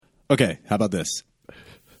Okay, how about this?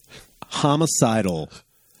 Homicidal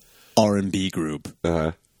R&B group.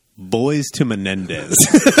 Boys to Menendez.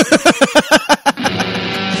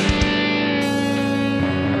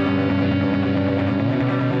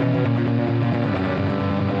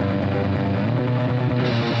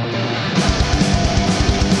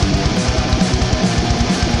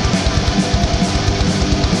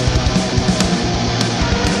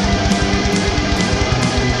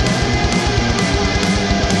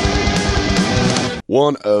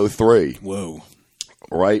 .103. Whoa.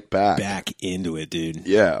 Right back. Back into it, dude.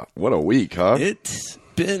 Yeah. What a week, huh? It's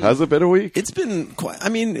been... Has it been a week? It's been quite... I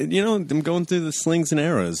mean, you know, I'm going through the slings and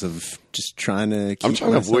arrows of just trying to keep I'm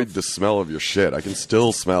trying myself... to avoid the smell of your shit. I can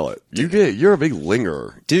still smell it. You're a big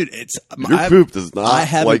lingerer. Dude, it's... Your poop does not I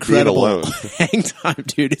have like being incredible alone. hang time,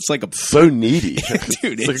 dude. It's like a... So needy.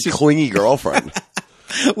 Dude, it's like it's a just- clingy girlfriend.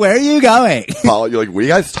 Where are you going? Paul, you're like, what are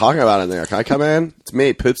you guys talking about in there? Can I come in? It's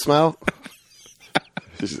me, poop smell.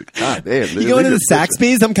 She's like, God damn, dude. You going to the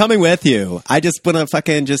Saxby's? I'm coming with you. I just want to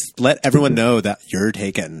fucking just let everyone know that you're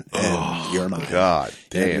taken and you're mine. God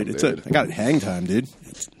Yeah, damn, dude. I got hang time, dude.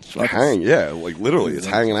 Hang, yeah, like literally, it's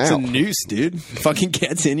hanging It's out. a noose, dude. Fucking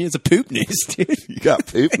gets in you. It's a poop noose, dude. You got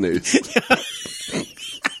poop news.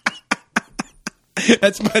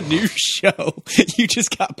 That's my new show. You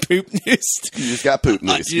just got poop noosed. You just got poop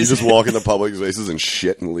news. You just walk into public spaces and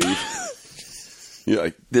shit and leave. You're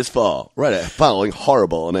like, this fall, right at following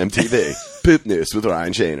Horrible on MTV. Poop News with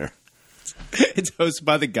Ryan Shaner. It's hosted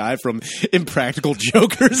by the guy from Impractical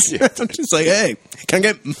Jokers. I'm just like, hey, can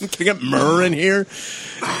I get Murr in here?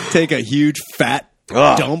 Take a huge fat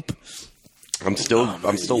dump. I'm still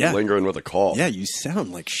yeah. lingering with a cough. Yeah, you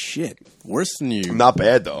sound like shit. Worse than you. Not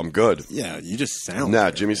bad though. I'm good. Yeah, you just sound.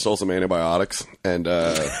 Nah, Jimmy stole some antibiotics, and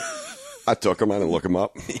I took them. I didn't look them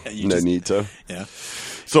up. Yeah, no need to. Yeah.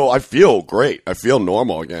 So I feel great. I feel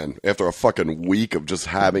normal again after a fucking week of just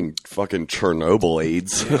having fucking Chernobyl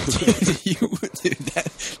AIDS.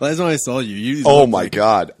 Last time I saw you Oh my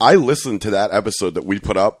God. I listened to that episode that we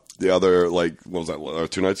put up the other, like, what was that,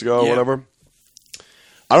 2 nights ago or whatever?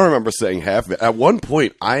 I don't remember saying half of it. At one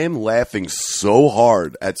point, I am laughing so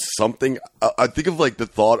hard at something. I think of, like, the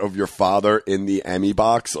thought of your father in the Emmy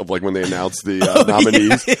box of, like, when they announced the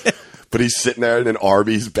nominees. Yeah. But he's sitting there in an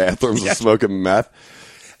Arby's bathroom smoking meth.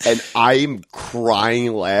 And I'm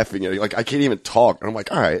crying, laughing at it. Like, I can't even talk. And I'm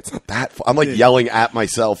like, all right, it's not that I'm like yelling at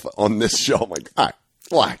myself on this show. I'm like, all right,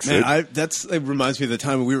 relax. Man, it reminds me of the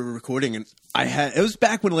time we were recording, and it was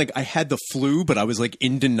back when, like, I had the flu, but I was, like,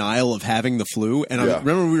 in denial of having the flu. And I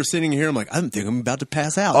remember we were sitting here, I'm like, I think I'm about to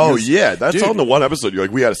pass out. Oh, yeah. That's on the one episode. You're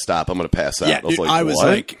like, we got to stop. I'm going to pass out. Yeah, I was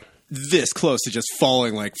like this close to just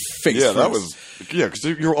falling, like, face first. That was, because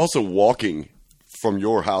you're also walking from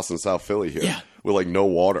your house in South Philly here. Yeah. With, like, no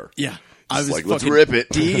water. Yeah. I was like, let's rip it.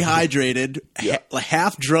 Dehydrated,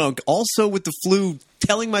 half drunk, also with the flu,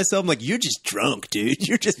 telling myself, I'm like, you're just drunk, dude.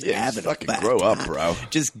 You're just having a bad grow up, time. bro.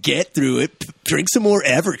 Just get through it. Drink some more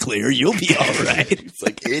Everclear. You'll be all right. It's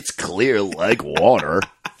like, it's clear like water.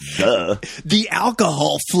 Duh. The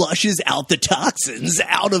alcohol flushes out the toxins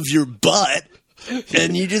out of your butt,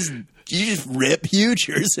 and you just rip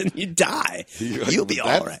hugers and you die. You'll be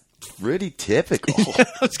all right. Pretty typical. I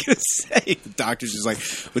was going to say, the doctor's just like,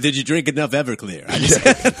 well, did you drink enough Everclear?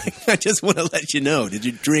 I just want to let you know. Did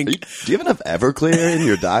you drink? Do you have enough Everclear in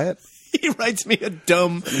your diet? He writes me a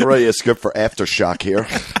dumb. I'm writing a script for Aftershock here.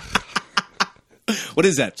 What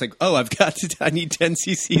is that? It's like, oh, I need 10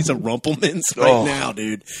 cc's of Rumpelmans right now,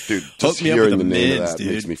 dude. Dude, Hook just me up with hearing the name mids, of that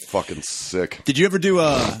dude. makes me fucking sick. Did you ever do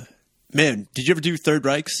Third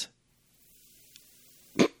Reichs?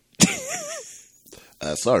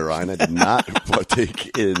 Sorry, Ryan, I did not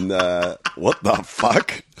partake in what the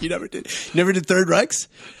fuck? You never did? You never did Third Reichs?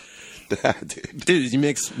 Dude, you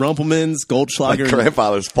mix Rumpelmans, Goldschlager. My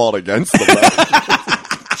grandfather's fought against them.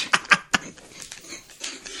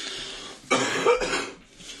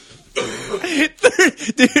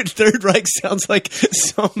 Third Reich sounds like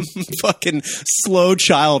some fucking slow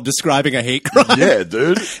child describing a hate crime. Yeah,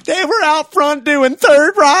 dude. They were out front doing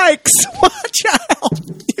Third Reichs. Watch out.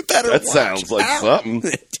 You better That sounds like something.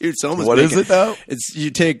 Dude, what is it, though? It's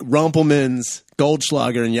you take Rumpelmans,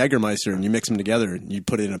 Goldschlager, and Jägermeister, and you mix them together, and you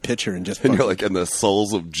put it in a pitcher and just... And you're like, in the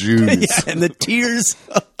souls of Jews. Yeah, and the tears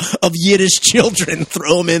of Yiddish children,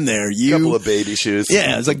 throw them in there. A couple of baby shoes.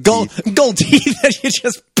 Yeah, it's like gold teeth that you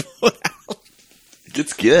just put out.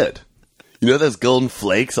 It's good. You know those golden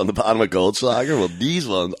flakes on the bottom of Goldschlager? Well, these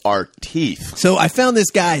ones are teeth. So I found this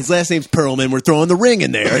guy. His last name's Perlman. We're throwing the ring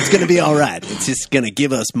in there. It's going to be all right. It's just going to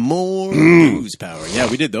give us more news power. Yeah,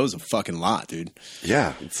 we did those a fucking lot, dude.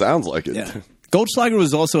 Yeah, it sounds like it. Yeah. Goldschlager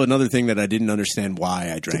was also another thing that I didn't understand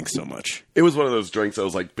why I drank so much. It was one of those drinks that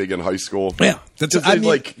was like big in high school. Yeah.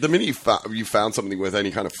 Like the minute you found something with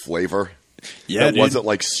any kind of flavor. Yeah, that wasn't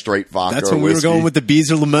like straight vodka. That's when or we were whiskey. going with the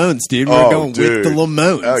Beezer Lemones, dude. We were going with the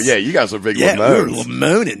Lemones. Oh yeah, you guys are big yeah, Lemones. we were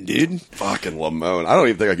Lemoning, dude. Fucking Lemon. I don't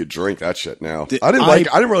even think I could drink that shit now. I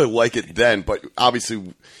didn't really like it then, but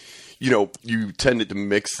obviously, you tended to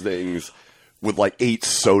mix things with like 8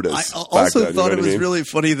 sodas. I also back then, thought you know it was what I mean? really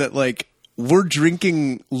funny that like we're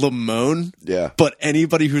drinking Lemon, Yeah. but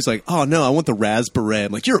anybody who's like, oh no, I want the raspberry.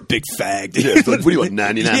 I'm like, you're a big fag, dude. Yeah, it's like, what do you want,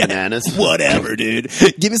 99 bananas? Whatever, dude.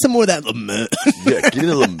 Give me some more of that Lemon. Yeah, give me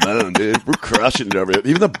the Lemon, dude. We're crushing it over here.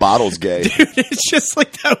 Even the bottle's gay. Dude, it's just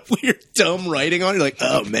like that weird dumb writing on it. You're like,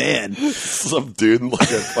 oh man. Some dude in like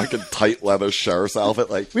a fucking tight leather sheriff's outfit,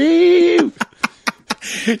 like, woo!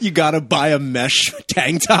 You gotta buy a mesh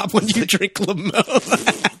tank top when you drink Lemon.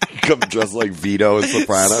 Come dressed like Vito in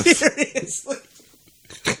Sopranos. Seriously.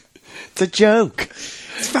 It's a joke.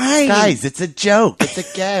 It's fine. Guys, it's a joke. It's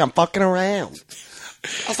a gag. I'm fucking around.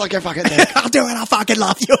 I'll suck your fucking dick. I'll do it. I'll fucking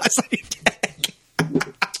love you. I saw your dick.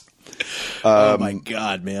 Oh my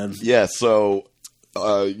God, man. Yeah, so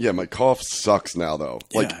my cough sucks now though.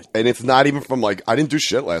 Like, Yeah. and it's not even from like I didn't do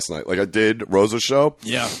shit last night. Like I did Rosa's show.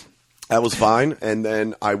 Yeah. That was fine. And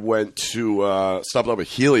then I went to stopped up at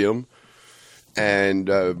Helium, and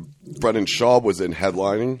Brendan Schaub was in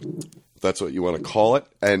headlining. If that's what you want to call it.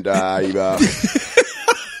 And I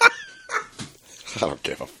don't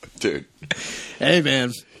give a fuck, dude. Hey,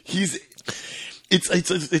 man.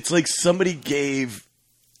 It's like somebody gave.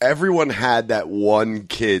 Everyone had that one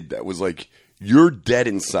kid that was like, you're dead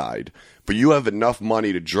inside, but you have enough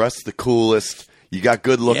money to dress the coolest. You got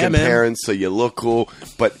good looking parents, so you look cool.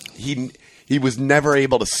 But he was never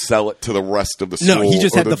able to sell it to the rest of the school. No, he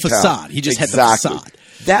just had the town. facade. He just had the facade.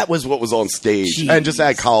 That was what was on stage. Jeez. And just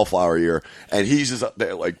had cauliflower ear. And he's just up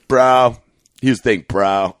there like, bro. He was thinking,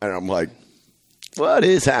 bro. And I'm like, what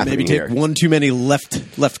is happening Maybe take here? one too many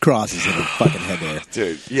left crosses in the fucking head there.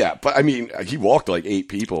 Dude, yeah. But, I mean, he walked like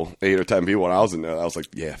 8 or 10 people when I was in there. I was like,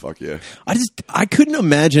 yeah, fuck yeah. I couldn't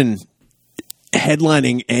imagine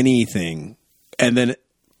headlining anything and then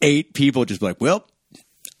 8 people just like, well,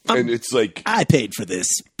 And it's like, I paid for this,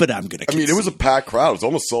 but I'm going to I mean, it was a packed crowd. It was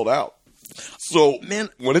almost sold out. So, Man.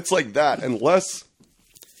 when it's like that, unless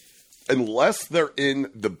they're in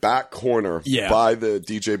the back corner by the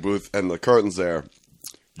DJ booth and the curtains there,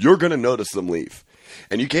 you're going to notice them leave.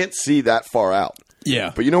 And you can't see that far out.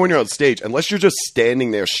 Yeah. But when you're on stage, unless you're just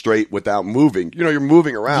standing there straight without moving, you're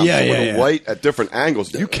moving around. Yeah, so with yeah, the light at different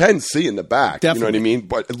angles, you can see in the back. Definitely. You know what I mean?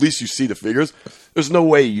 But at least you see the figures. There's no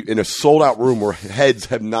way in a sold out room where heads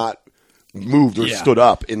have not moved or stood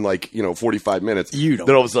up in 45 minutes. You don't.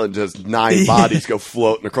 Then all of a sudden just 9 bodies go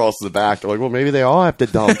floating across the back. They're like, well, maybe they all have to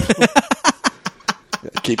dump.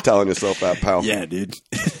 Keep telling yourself that, pal. Yeah, dude.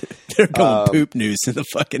 They're going poop news in the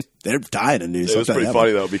fucking. They're dying of news. It was pretty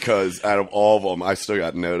funny though, because out of all of them, I still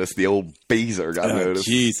got noticed. The old Beezer got noticed.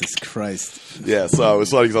 Jesus Christ! Yeah, so it was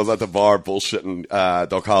funny because I was at the bar bullshitting.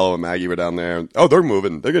 Del Calo and Maggie were down there. Oh, they're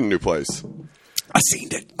moving. They're getting a new place. I seen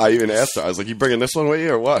it. I even asked her. I was like, "You bringing this one with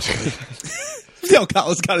you or what?" Del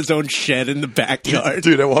Calo's got his own shed in the backyard.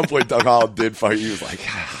 Dude, at one point, Del Calo did fight. He was like,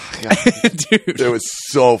 Dude, it was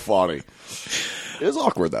so funny. It was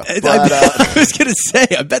awkward though. But, I was gonna say,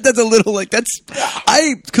 I bet that's a little like that's.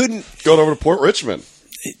 I couldn't. going over to Port Richmond,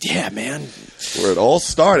 Yeah, man. where it all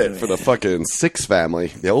started for the fucking Six family,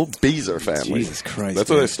 the old Beezer family. Jesus Christ,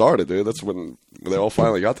 That's when they started, dude. That's when they all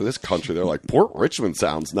finally got to this country. They're like, Port Richmond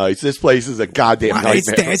sounds nice. This place is a goddamn What is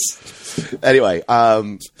nightmare. this? Anyway,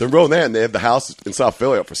 they're going there, and they have the house in South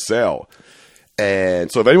Philly up for sale.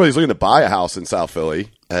 And so if anybody's looking to buy a house in South Philly,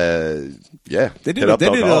 They did. hit up They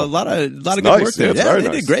Del did Calo. a lot of good nice, work there. yeah, it's Yeah, very they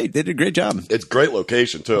nice. did great. They did a great job It's a great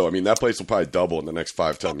location, too. I mean, that place will probably double in the next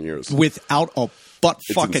 5-10 years. without a butt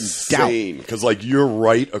It's fucking insane because you're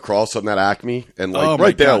right across from that Acme, and Oh, my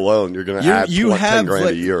right there God. alone, you're going to doubt. add You have 10 grand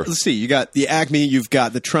like, a year. let's see. You got the Acme. You've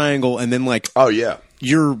got the Triangle, and then Oh yeah,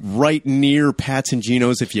 you're right near Pat's and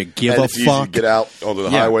Geno's if you give and a it's easy to fuck. get out onto the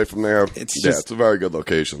Yeah. highway from there. It's It's a very good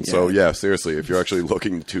location. So Yeah. yeah, seriously, if you're actually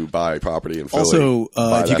looking to buy property in Philly, Also,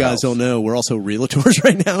 buy if you that guys house. don't know, we're also realtors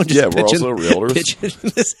right now. Just Yeah, we're pitching, also realtors.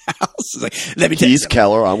 Pitching this house. It's like, let me tell you He's something.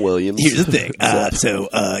 Keller, I'm Williams. Here's the thing. So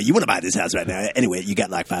you want to buy this house right now? Anyway, you got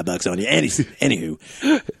like $5 on you.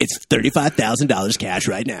 Anywho, it's $35,000 cash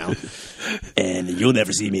right now, and you'll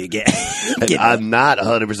never see me again. I'm not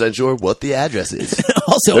 100% sure what the address is.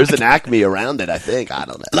 Also, There's an Acme around it, I think. I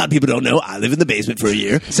don't know. a lot of people don't know I live in the basement for a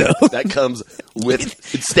year, so That comes with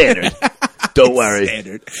it's standard. Don't worry.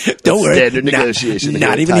 Standard. Don't worry. Standard negotiation.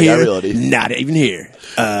 Not even here. Not even here.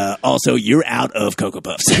 Also, you're out of Cocoa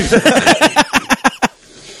Puffs.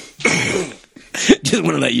 Just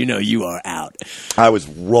want to let you know you are out. I was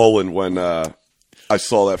rolling when I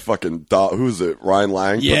saw that fucking doll. Who was it? Ryan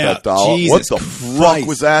Lang put that doll. Jesus what the fuck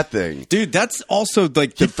was that thing? Dude, that's also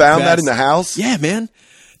like the You found best. that in the house? Yeah, man.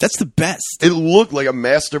 That's the best. It looked like a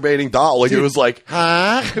masturbating doll. Like, Dude. it was like,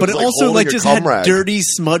 huh? But it also holding like a just cum had rag. dirty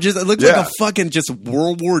smudges. It looked like a fucking just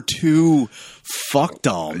World War II fuck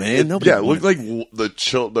doll, man. It looked like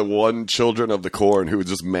the one children of the corn who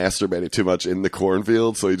just masturbated too much in the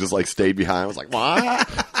cornfield, so he just like stayed behind. I was like, what?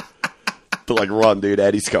 But like, run, dude!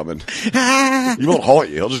 Eddie's coming. He won't haunt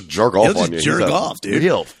you. He'll just jerk off on you. Jerk He's a off, dude.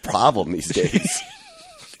 Real problem these days.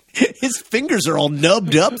 His fingers are all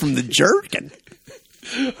nubbed up from the jerking.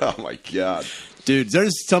 Oh my god, Dude,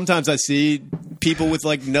 there's sometimes I see people with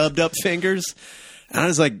like nubbed up fingers, and I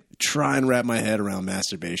just like try and wrap my head around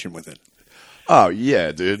masturbation with it. Oh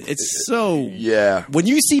yeah, dude. It's so When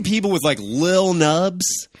you see people with like lil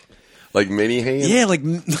nubs, like mini hands. yeah, like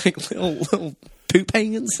little poop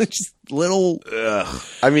hands, just little.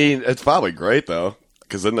 I mean, it's probably great though,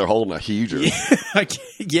 because then they're holding a heater.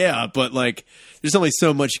 Yeah, but like, there's only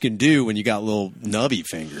so much you can do when you got little nubby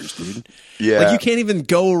fingers, dude. Yeah, like you can't even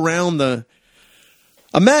go around the.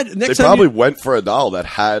 Imagine next they time probably went for a doll that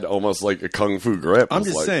had almost like a kung fu grip. I'm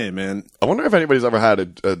just saying, man. I wonder if anybody's ever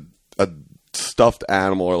had a stuffed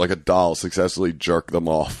animal or like a doll successfully jerk them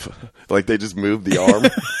off. Like they just moved the arm.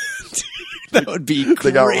 That would be great.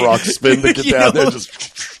 They got rock spin to get down there.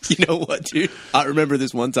 Just you know what, dude? I remember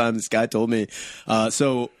this one time. This guy told me.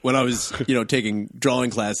 So when I was, taking drawing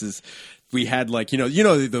classes, we had like,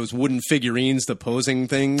 those wooden figurines, the posing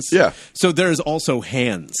things. Yeah. So there's also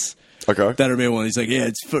hands. okay. That are made one. He's like, yeah,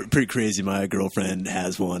 it's pretty crazy. My girlfriend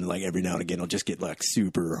has one. Like every now and again, I'll just get like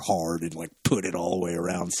super hard and like put it all the way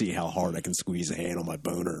around, see how hard I can squeeze a hand on my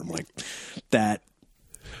boner. I'm like, that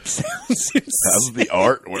sounds insane. How's the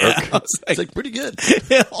artwork? Yeah, I was It's like pretty good.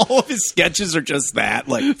 all of his sketches are just that.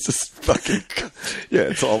 Like, It's just fucking. Yeah,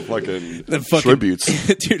 it's all fucking, the fucking tributes.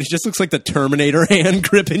 Dude, it just looks like the Terminator hand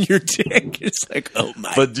gripping your dick. It's like, oh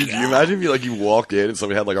my But dude, God. can you imagine if you walk in and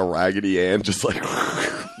somebody had like a raggedy hand, just like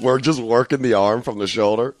we're just working the arm from the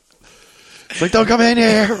shoulder. It's like, don't come in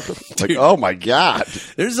here. It's like, oh my god.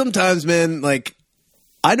 There's sometimes, man, like,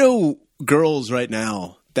 I know girls right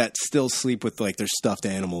now that still sleep with like their stuffed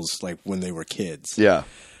animals like when they were kids. Yeah.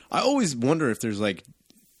 I always wonder if there's like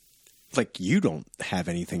you don't have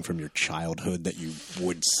anything from your childhood that you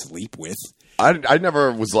would sleep with. I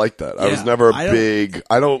never was like that. I was Yeah, never I don't- big.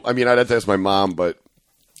 I mean, I'd have to ask my mom, but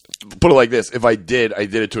put it like this: if I did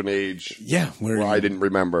it to an age Yeah, where I didn't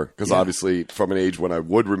remember. Because Yeah. obviously, from an age when I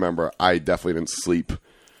would remember, I definitely didn't sleep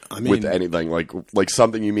I mean, with anything like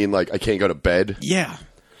something. You mean like I can't go to bed? Yeah.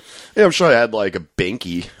 Yeah, I'm sure I had like a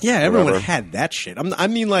binky. Yeah, everyone whatever. had that shit. I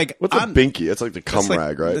mean, like, What's a binky? That's like the cum it's like-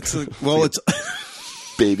 rag, right? It's well, it's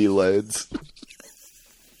Baby loads.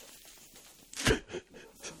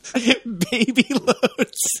 baby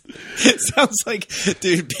loads. Sounds like,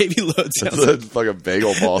 dude, baby loads sounds like. That's fucking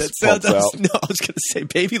bagel boss That sounds, pumps out. no, I was gonna say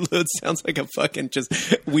baby loads sounds like a fucking just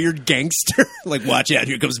weird gangster. Like, watch out,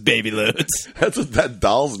 here comes baby loads. That's what that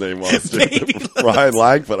doll's name was. Dude. Baby Loads. Ryan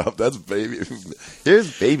Lang put up. That's baby.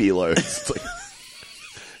 Here's baby loads. It's like,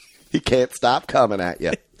 he can't stop coming at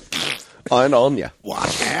you. On you.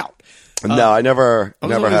 Watch out. No, I never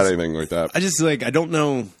was had always- anything like that. I just like I don't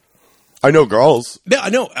know. I know girls. Yeah,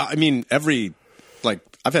 I know. I mean,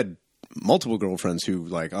 I've had multiple girlfriends who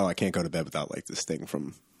like, oh, I can't go to bed without like this thing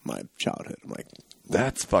from my childhood. I'm like,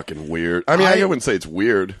 That's fucking weird. I mean, I wouldn't say it's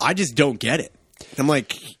weird. I just don't get it. I'm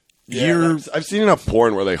like, I've seen enough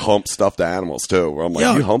porn where they hump stuffed animals too. Where I'm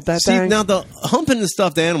like, you hump that see, thing? now the humping the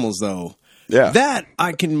stuffed animals though. Yeah. That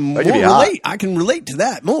I can more can be hot. relate. I can relate to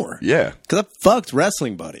that more. Yeah. Because I fucked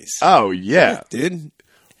wrestling buddies. Oh yeah, Dude.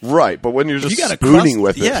 right. But when you're just You got a spooning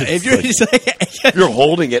crust, with it, yeah. it's If you're like- just like, you're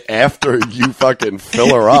holding it after you fucking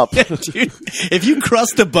fill her up. dude, if you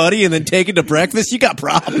crust a buddy and then take it to breakfast, you got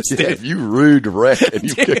problems, dude. Yeah, if you rude Rick and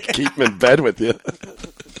you could keep him in bed with you.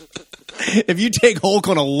 If you take Hulk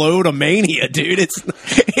on a load of mania, dude,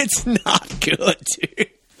 it's not good, dude.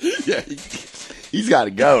 Yeah, he's got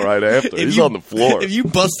to go right after. He's on the floor. If you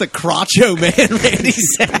bust a crotcho man, Randy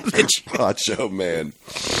Savage. Macho man.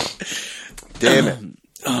 Damn it.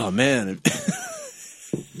 Oh man.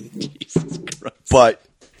 Jesus Christ. But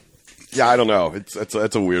yeah, I don't know.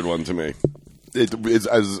 It's a weird one to me. It is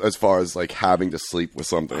as far as like having to sleep with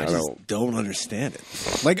something. I I don't. just don't understand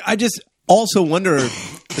it. Like, I just also wonder,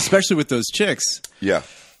 especially with those chicks, Yeah.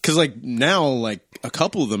 because like now, like a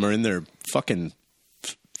couple of them are in their fucking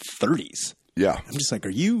 30s. Yeah. I'm just like, are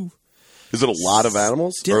you? Is it a lot of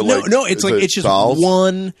animals? Or No. It's like it's just dolls?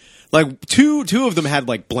 one. Like two of them had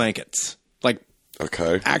like blankets, like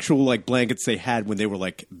Okay. actual like blankets they had when they were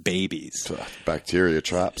like babies. Bacteria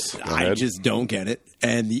traps. Go I ahead. just don't get it.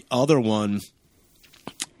 And the other one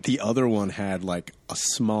had like a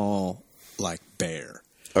small like bear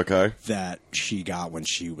Okay. that she got when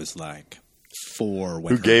she was like 4.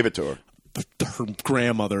 Who gave it to her? Her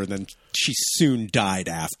grandmother, and then she soon died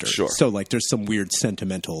after. Sure. So like there's some weird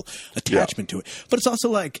sentimental attachment to it. But it's also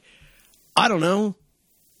like, I don't know,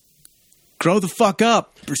 grow the fuck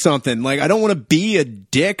up or something. Like, I don't want to be a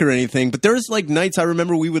dick or anything, but there's like nights I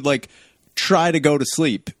remember we would like try to go to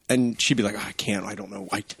sleep and she'd be like, oh, I can't, I don't know.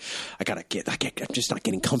 I'm just not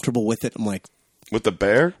getting comfortable with it. I'm like, With the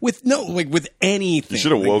bear? with anything. You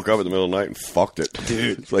should have Like, woke up in the middle of the night and fucked it.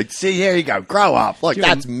 Dude. It's like, see, here you go. Grow up. Look,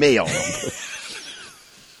 that's me on them.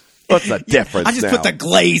 What's the difference I just now? put the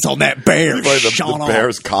glaze on that bear. Like Shut the off.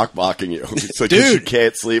 bear's cock-blocking you. It's like, Dude. you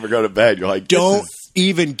can't sleep or go to bed. You're like, Don't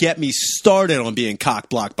even get me started on being cock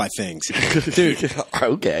blocked by things. Dude,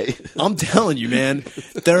 okay. I'm telling you, man,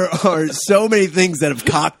 there are so many things that have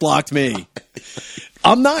cock blocked me.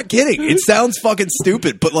 I'm not kidding. It sounds fucking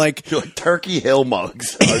stupid, but like, You're like, Turkey Hill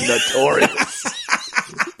mugs are notorious.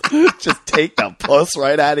 Just take the puss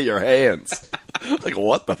right out of your hands. Like,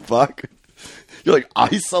 what the fuck? You're like,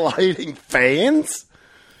 isolating fans?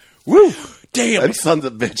 Woo. damn, Them sons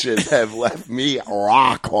of bitches have left me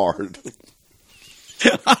rock hard.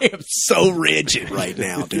 I am so rigid right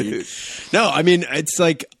now, dude. No, I mean, it's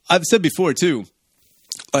like I've said before too.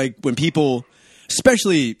 Like when people,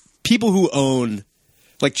 especially people who own,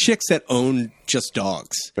 like chicks that own just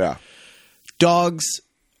dogs. Yeah. Dogs,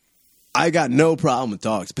 I got no problem with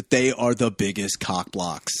dogs, but they are the biggest cock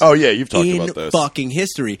blocks. Oh, yeah, you've talked in about this. fucking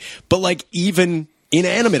history. But like even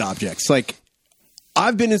inanimate objects, like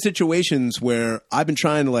I've been in situations where I've been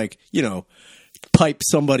trying to like, you know, pipe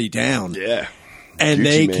somebody down. Yeah. And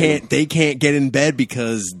Gucci they can't get in bed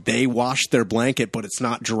because they washed their blanket, but it's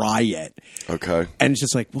not dry yet. Okay. And it's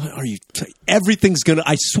just like, what are you? Everything's gonna.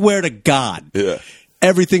 I swear to God, Yeah.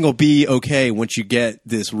 everything will be okay once you get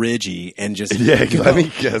this ridgy and just Yeah, go. let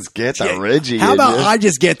me just get the Ridgie. How in about you. I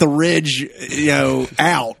just get the ridge, you know,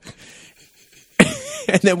 out,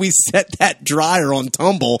 and then we set that dryer on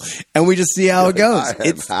tumble, and we just see how it goes. I have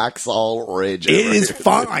It's Hacksaw Ridge. it over is here.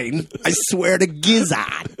 fine. I swear to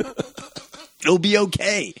Gizzard. It'll be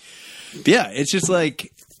okay. But yeah, it's just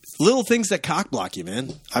like little things that cock block you,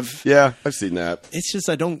 man. Yeah, I've seen that. It's just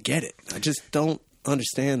I don't get it. I just don't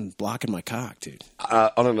understand blocking my cock, dude.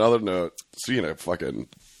 On another note, speaking of fucking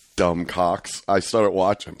dumb cocks, I started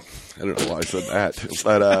watching. I don't know why I said that,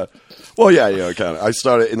 but well, yeah, kind of. I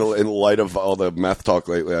started in the light of all the meth talk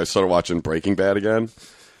lately. I started watching Breaking Bad again.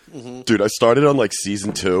 Mm-hmm. Dude, I started on like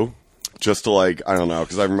season 2, just to like I don't know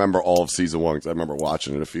because I remember all of season 1 because I remember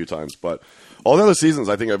watching it a few times, but all the other seasons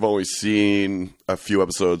I think I've only seen a few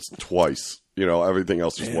episodes twice. You know, everything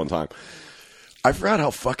else just one time. I forgot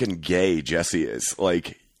how fucking gay Jesse is.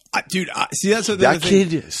 Like, Dude, see that's what that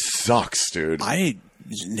kid sucks, dude. I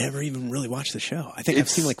never even really watched the show. I think I've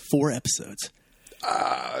seen like 4 episodes.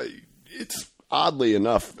 It's oddly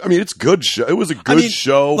enough. I mean, it's good show. It was a good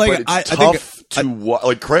show, like, but it's I tough think to watch.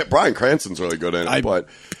 Like Bryan Cranston's really good in it, but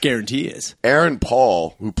guarantee is Aaron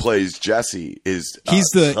Paul, who plays Jesse, is he's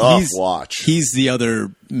tough watch. He's the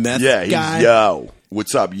other meth Yeah, he's guy. yo.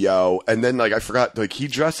 What's up, yo? And then like I forgot, like he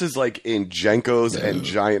dresses like in Jenkos and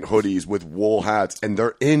giant hoodies with wool hats, and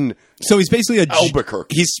they're in. So he's basically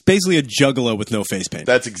Albuquerque. He's basically a juggalo with no face paint.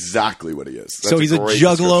 That's exactly what he is. That's So he's a great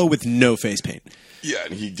juggalo description. with no face paint. Yeah,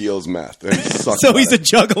 and he deals meth. And he sucks So at he's it.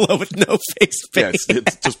 a juggalo with no face Yeah, paint.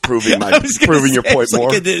 it's just proving I was gonna your say, point it's like,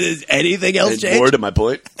 more. Is anything else And changed? more to my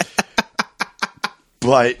point.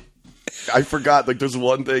 But I forgot, like, there's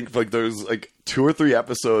one thing, like, there's like 2 or 3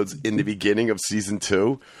 episodes in the beginning of season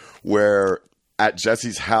 2 where at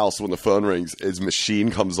Jesse's house when the phone rings, his machine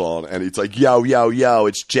comes on and it's like, yo, yo, yo,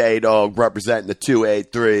 it's J-Dog representing the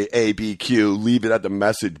 283 ABQ. Leave it at the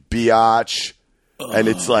message, biatch. And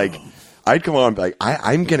it's like, I'd come on and be like,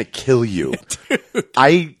 I'm going to kill you.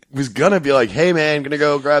 I was going to be like, hey, man, I'm going to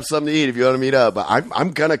go grab something to eat if you want to meet up. But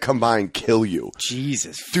I'm going to come by and kill you.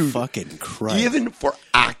 Jesus, Dude, fucking Christ. Even for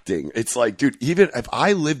acting, it's like, dude, even if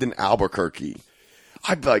I lived in Albuquerque,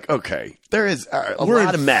 I'd be like, okay, there is a We're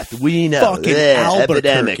lot in of meth. We know. fucking Albuquerque.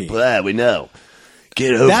 Epidemic. Blah, we know.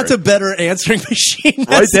 Get over That's it. a better answering machine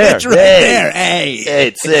Right there. message right Hey.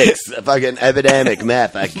 there. Hey. 8-6. Fucking epidemic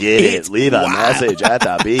meth. I get It's it. Leave a wild. message at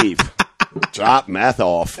the beef. Drop meth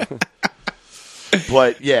off.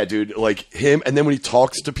 But yeah, dude, like him, and then when he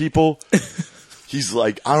talks to people, he's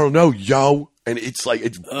like, I don't know, yo, And it's like,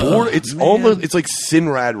 it's bored. It's almost, it's like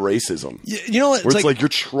Sinrad racism. You know what? Where it's like you're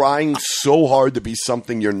trying so hard to be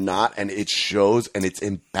something you're not, and it shows, and it's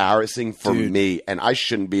embarrassing for me, and I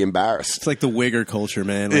shouldn't be embarrassed. It's like the wigger culture,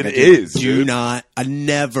 man. Like, It is. I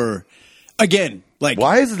never, again, like.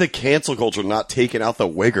 Why is the cancel culture not taking out the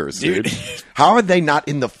wiggers, dude? How are they not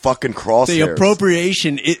in the fucking crosshairs? The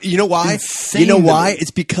appropriation, you know why? Insane You know why? to me.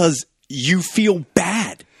 It's because you feel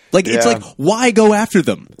bad. Like, it's like, why go after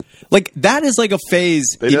them? Like, that is like a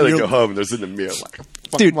phase. They know they go home and they're sitting in the mirror like,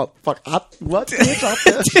 dude, what?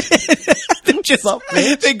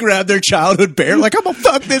 Bitch, they grab their childhood bear like, I'm gonna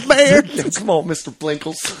fuck this bear. Come on, Mr.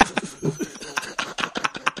 Blinkles.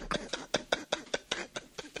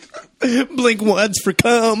 Blink once for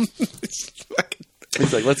cum.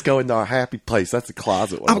 He's like, let's go into our happy place. That's the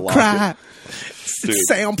closet. I'll cry. Dude, It's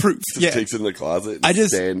soundproof. Just takes it in the closet and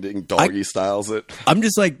standing doggy styles it. I'm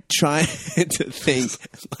just like trying to think.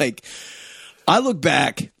 Like, I look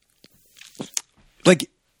back. Like,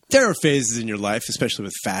 there are phases in your life, especially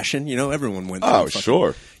with fashion. You know, everyone went through.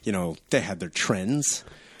 Sure. You know, they had their trends.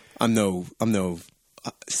 I'm no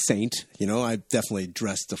saint. You know, I definitely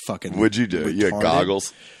dressed the fucking. What'd you do? You had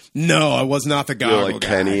goggles? No, I was not the goggle You're like guy.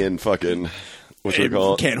 Kenny and fucking. What you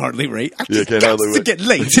call it? Can't hardly wait. I Yeah, can't hardly wait. Get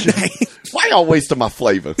late tonight. Why y'all wasting my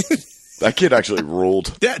flavor? That kid actually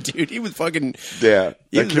ruled. Yeah, dude, he was fucking. Yeah,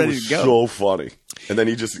 He that was kid ready was to go. so funny. And then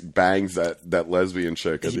he just bangs that lesbian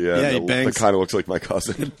chick at the end. Yeah, he that bangs- kind of looks like my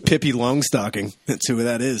cousin. Pippi Longstocking. That's who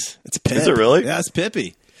that is. It's Pip. Is it really? Yeah, it's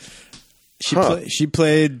Pippi. She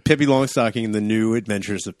played Pippi Longstocking in the New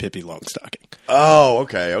Adventures of Pippi Longstocking. Oh,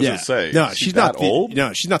 okay. I was gonna say, no, is she's she not that old.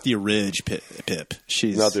 No, she's not the orig Pip.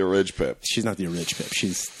 She's Not the orig Pip. She's not the orig Pip.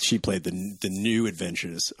 She played the New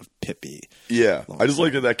Adventures of Pippi. Yeah, I just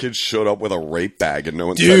like that kid showed up with a rape bag and no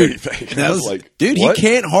one said Dude, anything. that I was like, dude. what? He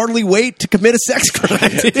can't hardly wait to commit a sex crime.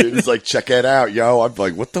 Yeah, dude, he's like, check it out, yo. I'm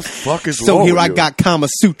like, what the fuck is So wrong here with I you? got Kama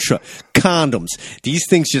Sutra, condoms. These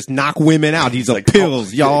things just knock women out. These are Like,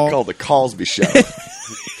 pills, y'all. Called the Cosby Show.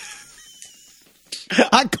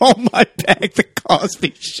 I call my bag the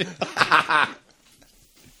Cosby Show.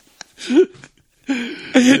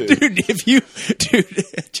 Dude,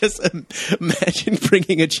 just imagine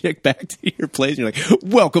bringing a chick back to your place and you're like,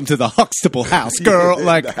 welcome to the Huxtable house, girl.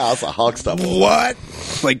 Like, the house of Huxtable. what?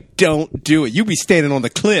 Like, don't do it. You be standing on the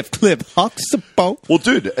cliff, Huxtable. Well,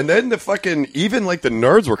 dude, and then the fucking, even like the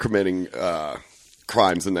nerds were committing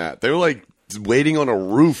crimes in that. They were like waiting on a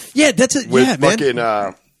roof. Yeah, that's it. With Yeah, man.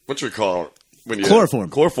 fucking, what you call it? When you,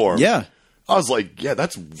 Chloroform. Yeah. I was like, yeah,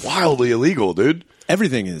 that's wildly illegal, dude.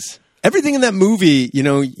 Everything is. Everything in that movie, you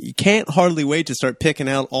know, you can't hardly wait to start picking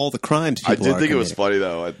out all the crimes people I did are think it was committing.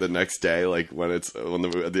 funny though. At the next day, like when at the end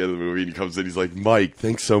of the movie, he comes in, he's like, "Mike,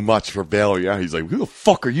 thanks so much for bailing out." He's like, "Who the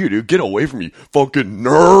fuck are you, dude? Get away from me, fucking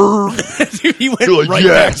nerd!" Dude, he went You're like, right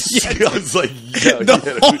 "Yes." back. Yeah. I was like, "Yeah,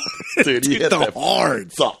 The dude, you hit the that hard.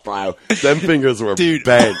 What's up, bro? Them fingers were Dude,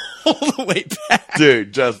 bang, all the way back.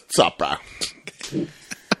 dude. Just what's up, bro?"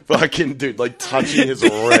 Fucking dude, like touching his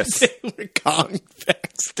wrist. They were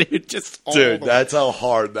convex, dude. Just all Dude, the that's how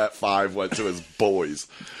hard that 5 went to his boys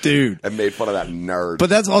dude. and made fun of that nerd. But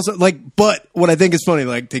that's also like. But what I think is funny,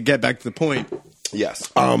 like to get back to the point.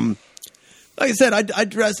 yes, Like I said,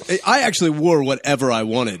 I actually wore whatever I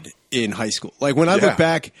wanted in high school. Like when I Yeah. look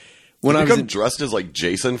back, when I you was become in, dressed as like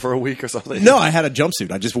Jason for a week or something. no, I had a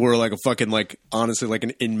jumpsuit. I just wore like a fucking like honestly like an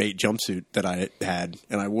inmate jumpsuit that I had,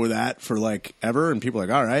 and I wore that for like ever. And people were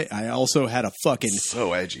like, all right. I also had a fucking.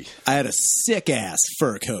 So edgy. I had a sick ass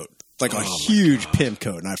fur coat, like a huge pimp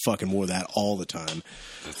coat, and I fucking wore that all the time.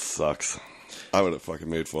 That sucks. I would have fucking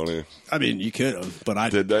made fun of you. I mean, you could have, but I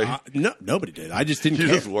Did they? No, nobody did. I just didn't You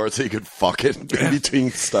care. just wore it so you could fuck it in between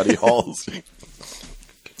study halls.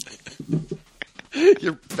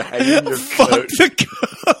 You're banging your Fuck coat. the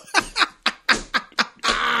coat.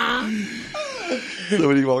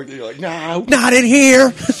 Somebody walked in, you're like, no. Not in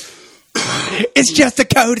here. It's just a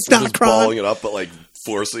coat. It's not a Just crime. balling it up, but like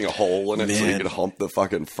forcing a hole in it so you Man. could hump the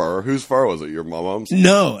fucking fur. Whose fur was it? Your mom's?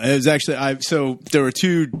 No, it was actually so there were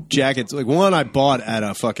two jackets. Like one I bought at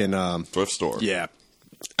a fucking Thrift store. yeah,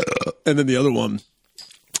 and then the other one,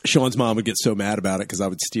 Sean's mom would get so mad about it because I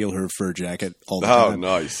would steal her fur jacket all the Oh, time.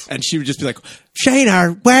 nice. And she would just be like,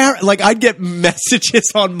 Shana, where? Like, I'd get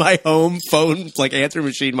messages on my home phone, like answering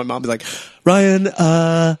machine. My mom would be like,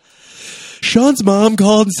 Ryan, Sean's mom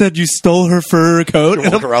called and said you stole her fur coat. You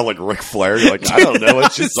And walk around like Ric Flair. You're like, I don't know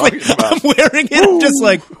what she's just like, talking about. I'm wearing it. I'm just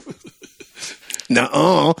like,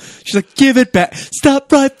 No, she's like, give it back.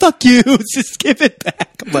 Stop, right? Fuck you. Just give it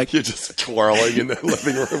back. I'm like, You're just twirling in the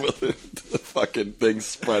living room with the fucking thing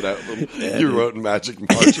spread out. You wrote in Magic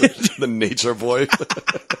March, the Nature Boy.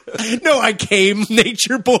 no, I came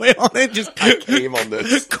Nature Boy on it. Just I came on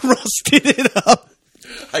this. crusted it up.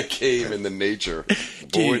 I came in the nature.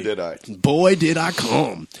 Boy, Dude, did I. Boy, did I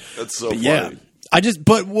come. That's so funny. Yeah.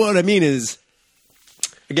 But what I mean is,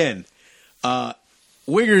 again,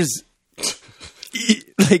 Wiggers,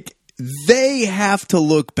 like, they have to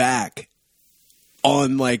look back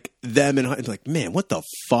on, like, them and like, man, what the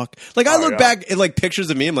fuck? Like, I look back at, like,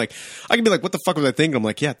 pictures of me. I'm like, I can be like, what the fuck was I thinking? I'm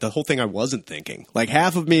like, yeah, the whole thing I wasn't thinking. Like,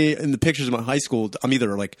 half of me in the pictures of my high school, I'm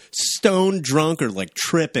either, like, stone drunk or, like,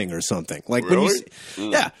 tripping or something. Like, when Really?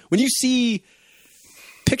 when you see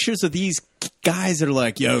pictures of these guys that are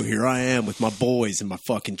like, yo, here I am with my boys and my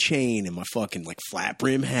fucking chain and my fucking, like, flat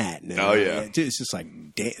brim hat. And dude, it's just like,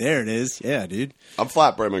 there it is. Yeah, dude. I'm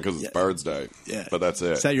flat brimming because it's Birds Day. Yeah. But that's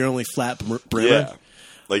it. Is that your only flat brimmer? Yeah.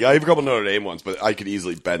 Like, I have a couple Notre Dame ones, but I could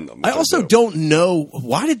easily bend them. I also don't know,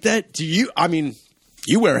 why did that, I mean,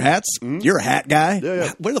 you wear hats. You're a hat guy.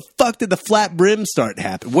 Yeah. Where the fuck did the flat brim start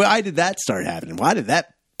happening? Why did that start happening? Why did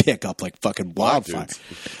that pick up like fucking wildfire?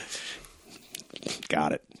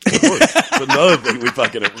 Got it. It's another thing we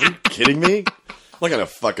fucking, are you kidding me? I'm not gonna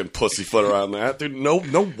fucking pussyfoot around that. Dude, no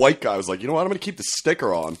white guy was like, you know what, I'm gonna keep the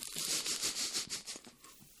sticker on.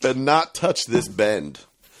 And not touch this bend.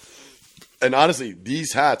 And honestly,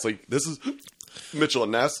 these hats, like, this is Mitchell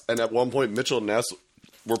and Ness, and at one point, Mitchell and Ness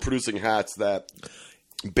were producing hats that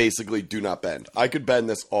basically do not bend. I could bend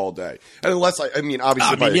this all day. And unless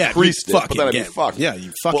obviously if I increased it, but then I'd be fucked. Yeah,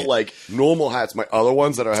 you fuck But it. like, normal hats, my other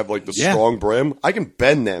ones that have like the strong brim, I can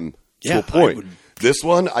bend them to a point. This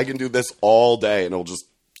one, I can do this all day, and it'll just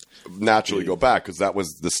naturally go back, because that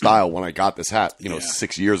was the style when I got this hat,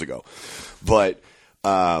 6 years ago. But,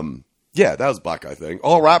 yeah, that was a black guy thing.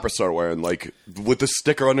 All rappers started wearing, like, with the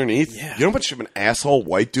sticker underneath. Yeah. You know how much of an asshole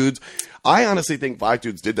white dudes? I honestly think black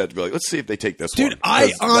dudes did that to be like, let's see if they take this one. Dude, I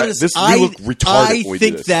look retarded when we do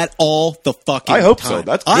think this. that all the fucking I hope time. so.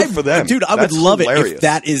 That's good for them. Dude, I That's would love it hilarious. if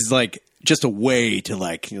that is like just a way to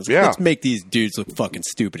like, let's make these dudes look fucking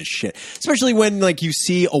stupid as shit. Especially when like you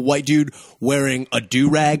see a white dude wearing a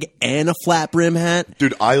do-rag and a flat brim hat.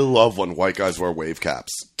 Dude, I love when white guys wear wave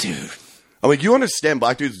caps. Dude. I'm like, you understand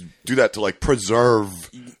black dudes do that to like preserve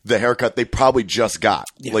the haircut they probably just got.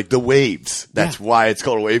 Yeah. Like the waves. That's why it's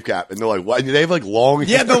called a wave cap. And they're like, why? They have like long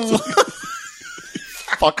hair.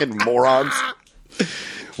 Fucking morons.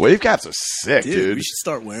 Wave caps are sick, dude. We should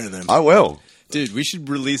start wearing them. I will. Dude, we should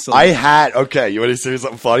release I had, okay, you want to say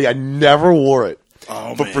something funny? I never wore it.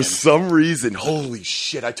 Oh, but man. for some reason, holy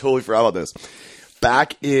shit, I totally forgot about this.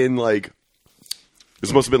 Back in like,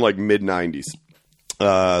 this must have been like mid-90s.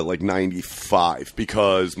 Like 95,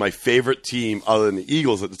 because my favorite team other than the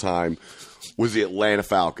Eagles at the time was the Atlanta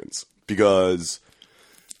Falcons, because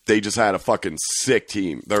they just had a fucking sick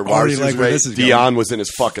team. Their varsity was great. Deion was in his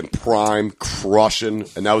fucking prime, crushing,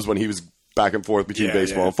 and that was when he was back and forth between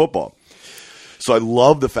baseball and football. So I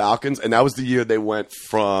love the Falcons, and that was the year they went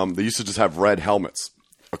from, they used to just have red helmets,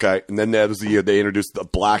 okay? And then that was the year they introduced the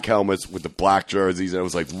black helmets with the black jerseys, and it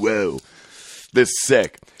was like, whoa. This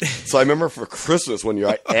sick. So I remember for Christmas one year,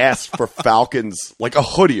 I asked for Falcons, like a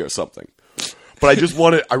hoodie or something. But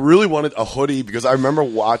I really wanted a hoodie, because I remember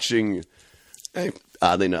watching,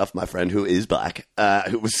 oddly enough, my friend who is black,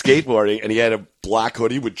 who was skateboarding, and he had a black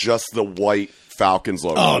hoodie with just the white Falcons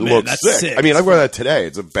logo. Oh, it man, looked that's sick. I mean, I wear that today.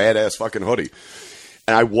 It's a badass fucking hoodie.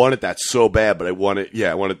 And I wanted that so bad, but I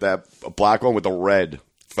wanted that a black one with a red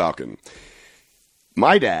Falcon.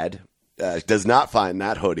 My dad does not find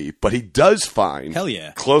that hoodie, but he does find, hell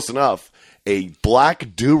yeah, close enough, a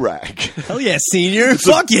black do-rag. Hell yeah, senior.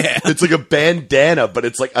 Fuck yeah. It's like a bandana, but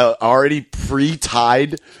it's like a already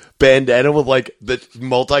pre-tied bandana with like the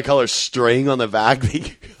multicolored string on the back.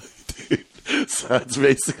 Dude, so it's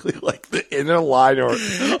basically like the inner liner of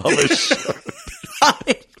a shirt.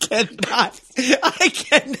 I cannot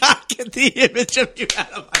get the image of you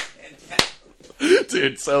out of my head.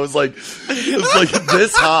 Dude, so it was like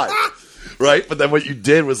this high. Right? But then what you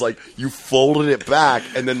did was like you folded it back,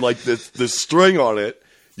 and then like the string on it,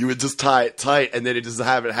 you would just tie it tight, and then it just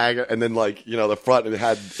have it hang, and then like, the front, it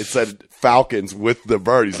said Falcons with the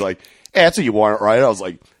bird. He's like, hey, that's what you want, right? I was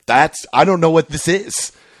like, I don't know what this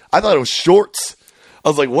is. I thought it was shorts. I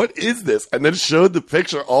was like, what is this? And then it showed the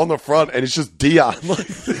picture on the front, and it's just Deion like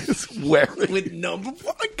this wearing with number 1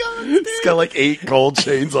 gun. It's got like 8 gold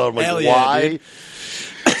chains on. I'm like, hell yeah, why?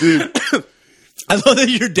 Dude. I love that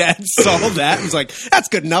your dad saw that and was like, that's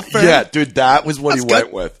good enough for him. Yeah, dude, that was what he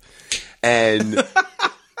went with. And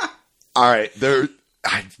All right,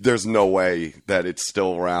 there's no way that it's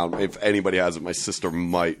still around. If anybody has it, my sister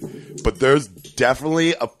might. But there's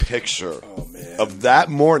definitely a picture of that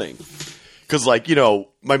morning. Because, like, you know,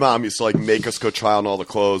 my mom used to, like, make us go try on all the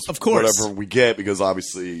clothes. Of course. Whatever we get, because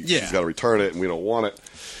obviously she's got to return it and we don't want it.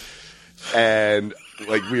 And,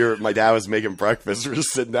 like, my dad was making breakfast. We were just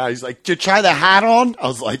sitting down. He's like, did you try the hat on? I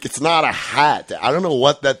was like, it's not a hat. I don't know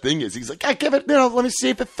what that thing is. He's like, I give it, let me see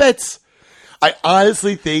if it fits. I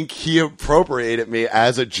honestly think he appropriated me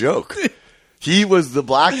as a joke. He was the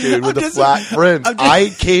black dude with the flat brim.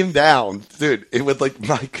 I came down, dude, with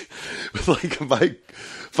my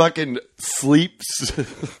fucking sleeps.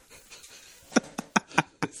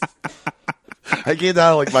 I came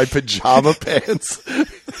down in, like, my pajama pants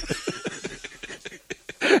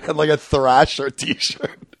and like a Thrasher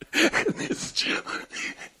t-shirt and this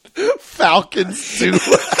Falcon suit.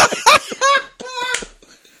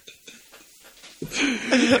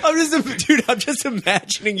 I'm just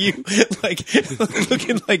imagining you like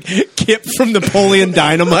looking like Kip from Napoleon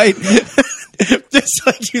Dynamite. Just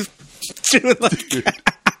like you doing like.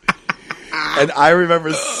 And I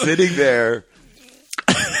remember sitting there,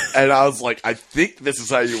 and I was like, "I think this is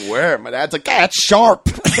how you wear it." My dad's like, "Yeah, it's sharp."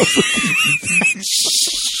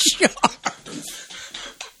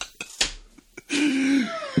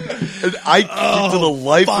 And I, to the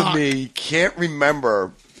life of me, can't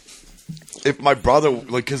remember if my brother,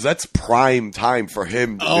 like, because that's prime time for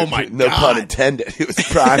him. Oh my God. No pun intended. It was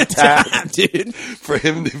prime time, dude, for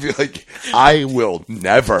him to be like, I will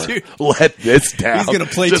never let this down. He's gonna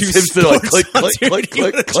play just two him to, like, sports,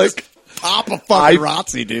 click. Pop a fucking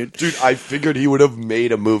Razzie, dude. Dude, I figured he would have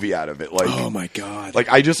made a movie out of it. Like, oh my God. Like,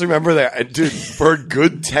 I just remember that, and dude, for a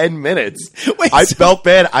good 10 minutes, Wait, I felt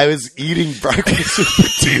bad. I was eating breakfast with the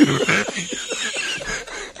dude.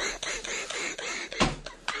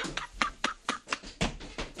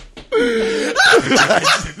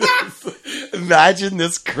 Imagine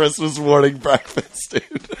this Christmas morning breakfast,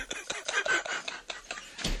 dude.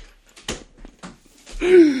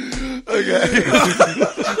 Okay.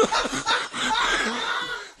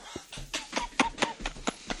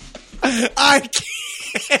 I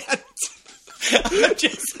can't. I'm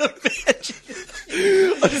just imagining.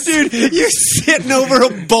 Dude, you're sitting over a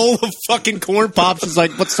bowl of fucking corn pops. It's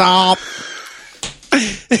like, what's up?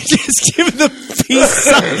 Just giving the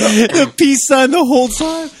peace sign the whole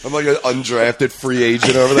time. I'm like an undrafted free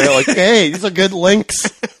agent over there. Like, hey, these are good links.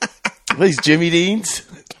 These Jimmy Deans.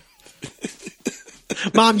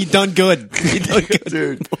 Mom, you done good. You done good,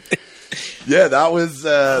 dude. Yeah, that was.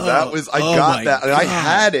 I got that, and I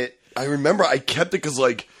had it. I remember I kept it because,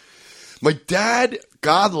 like, my dad,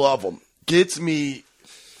 God love him, gets me.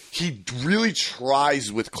 He really tries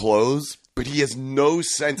with clothes, but he has no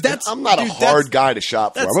sense. I'm not a hard guy to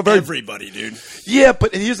shop for. I'm everybody, dude. Yeah,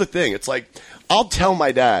 but here's the thing. It's like, I'll tell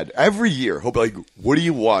my dad every year. He'll be like, "What do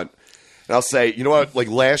you want?" And I'll say, "You know what? Like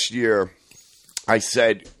last year, I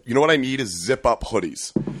said, you know what I need is zip up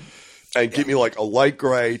hoodies, and give me like a light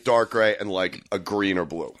gray, dark gray, and like a green or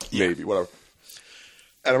blue, maybe whatever."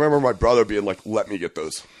 And I remember my brother being like, "Let me get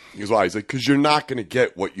those." He goes, "Why?" He's like, "Because you're not going to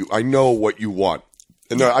get what you. I know what you want."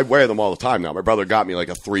 And I wear them all the time now. My brother got me like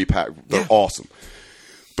a 3-pack. They're awesome.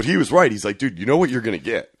 But he was right. He's like, dude, you know what you're going to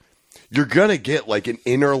get? You're going to get like an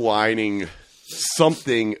inner lining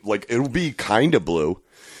something. Like it'll be kind of blue.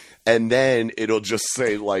 And then it'll just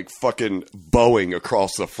say like fucking Boeing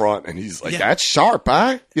across the front. And he's like, that's sharp,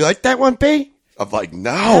 huh? You like that one, B? I'm like,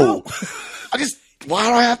 no. Why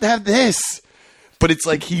do I have to have this? But it's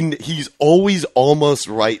like he's always almost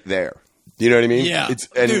right there. You know what I mean? Yeah.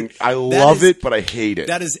 Dude, I love it, but I hate it.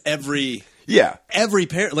 That is every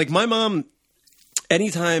parent. Like my mom,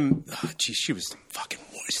 anytime, she was fucking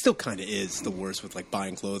worse. Still kind of is the worst with like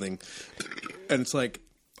buying clothing. And it's like,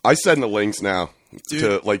 I send the links now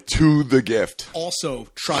to the gift. Also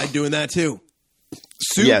tried doing that too.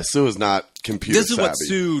 Sue, Sue is not computer savvy. This is what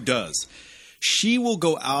Sue does. She will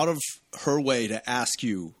go out of her way to ask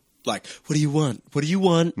you, like, what do you want? What do you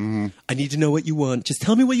want? Mm-hmm. I need to know what you want. Just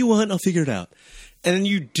tell me what you want and I'll figure it out. And then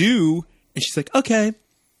you do, and she's like, okay.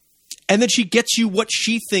 And then she gets you what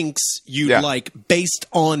she thinks you'd like based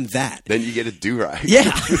on that. Then you get a do-rag. Yeah.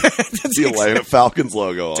 That's the Atlanta Falcons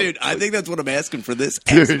logo on. Dude, I think that's what I'm asking for this.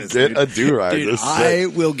 Dude, get a do-rag. Dude, I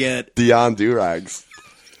will get Dion do-rags.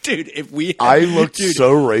 Dude, if we have, I looked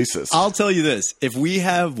so racist. I'll tell you this. If we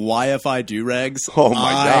have YFI do-rags, oh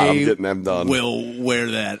my God, I'm getting them done. We'll wear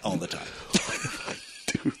that all the time.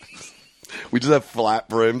 Dude. We just have flat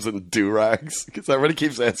brims and do-rags. Because everybody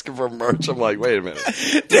keeps asking for merch. I'm like, wait a minute.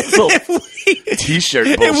 Dude, T-shirt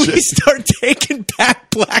bullshit. If we start taking back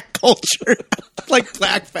black culture. Like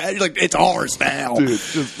black fashion, like it's ours now. Dude,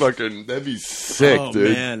 just fucking, that'd be sick, Oh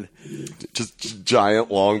dude. man, Just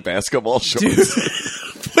giant, long basketball shorts.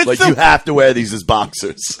 Dude. Like, you have to wear these as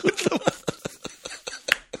boxers.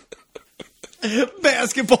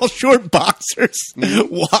 Basketball short boxers.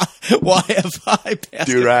 YFI basketball.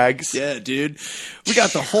 Do-rags. Yeah, dude. We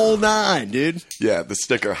got the whole 9, dude. Yeah, the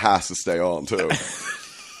sticker has to stay on, too.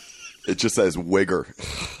 It just says Wigger.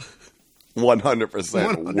 100%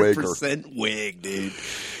 Wigger. 100% wig, dude.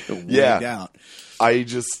 Wigged Yeah. out. I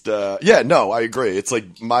just, I agree. It's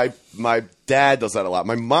like my dad does that a lot.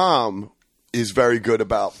 My mom is very good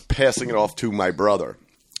about passing it off to my brother.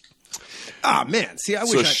 Ah, man. See, I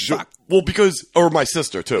wish I... fuck. Well, or my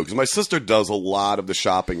sister too, because my sister does a lot of the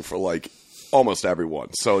shopping for like almost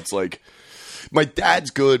everyone. So it's like, my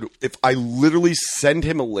dad's good. If I literally send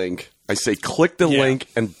him a link, I say, click the link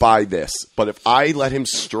and buy this. But if I let him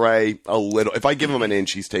stray a little, if I give him an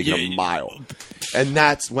inch, he's taking a mile. And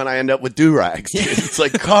that's when I end up with do-rags. It's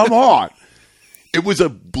like, come on. It was a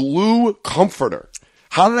blue comforter.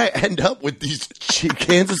 How did I end up with these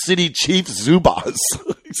Kansas City Chiefs Zubas?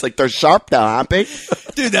 It's like, they're sharp now, aren't they?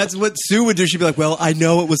 Dude, that's what Sue would do. She'd be like, well, I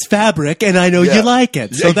know it was fabric, and I know you like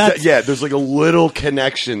it. So that's... Yeah, there's like a little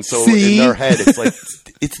connection. So See? in their head, it's like,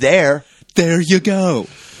 it's there. There you go.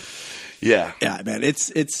 Yeah. Yeah, man.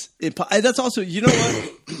 That's also, you know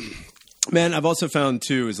what? Man, I've also found,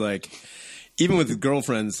 too, is like, even with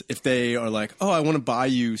girlfriends, if they are like, oh, I want to buy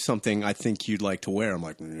you something I think you'd like to wear. I'm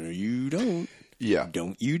like, no, you don't. Yeah.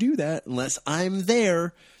 Don't you do that unless I'm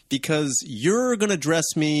there, because you're going to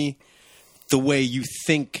dress me the way you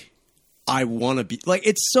think I want to be. Like,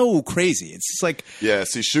 it's so crazy. It's just like... Yeah,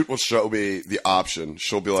 see, Shoot will show me the option.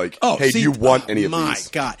 She'll be like, oh, hey, see, do you want any of my these?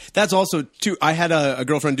 My God. That's also, too... I had a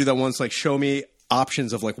girlfriend do that once, like, show me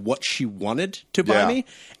options of, like, what she wanted to buy me,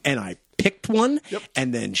 and I picked one,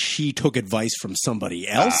 and then she took advice from somebody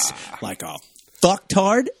else, like a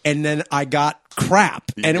fucktard, and then I got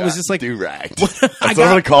crap. And it was just like... do-rag. That's what I'm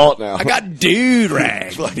going to call it now. I got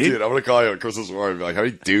dude-rag. Like, dude, I'm going to call you on Christmas morning and be like, how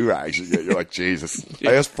many do-rags you get? You're like, Jesus.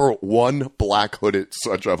 I asked for one black hooded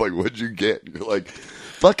sweatshirt. I'm like, what'd you get? You're like,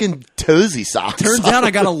 fucking Tozy socks. Turns out I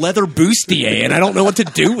got a leather bustier, and I don't know what to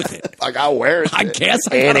do with it. I got to wear it. I guess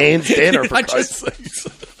I And gotta... Anne's dinner, for Christ's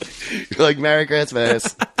sakes. You're like, Merry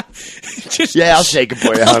Christmas. Just Yeah, I'll shake it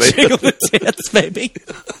for you, honey. jiggle the tits, baby.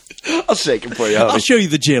 I'll shake it for you, honey. I'll show you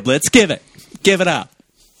the giblets. Give it up.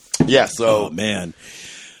 Yeah, so Oh man,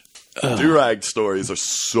 do-rag stories are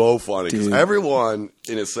so funny because everyone,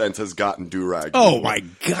 in a sense, has gotten do-rag. oh my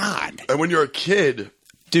God, And when you're a kid,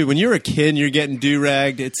 dude! When you're a kid and you're getting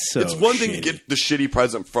do-ragged, it's so. it's one thing to shitty. get the shitty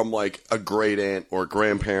present from like a great aunt or a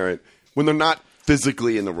grandparent when they're not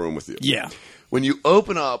physically in the room with you. Yeah. When you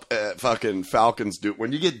open up at fucking Falcons,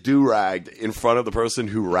 when you get do-ragged in front of the person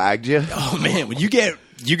who ragged you. Oh man, when you gotta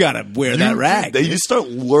wear that rag. You start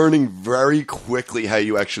learning very quickly how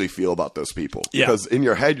you actually feel about those people. Yeah. Because in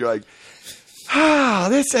your head, you're like,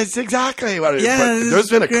 this is exactly what it is. Yeah, But this there's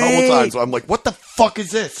is been a couple great. times where I'm like, what the fuck is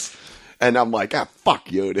this? And I'm like, fuck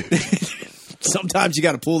you, dude. Sometimes you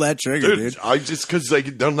got to pull that trigger, dude. I just, because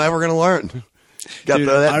like, they're never going to learn. Got Dude,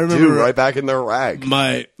 that I remember dude right back in their rag.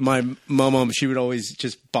 My mom, she would always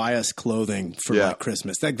just buy us clothing for like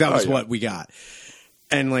Christmas. That was what we got.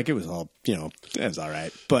 And like it was all, it was all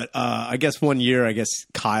right. But I guess one year,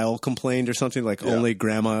 Kyle complained or something like only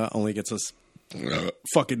grandma only gets us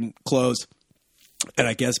fucking clothes. And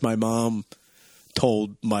I guess my mom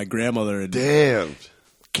told my grandmother, and Damn.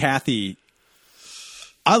 Kathy.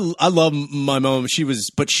 I love my mom. She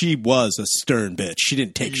was a stern bitch. She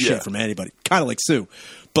didn't take shit from anybody. Kind of like Sue.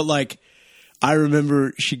 But like, I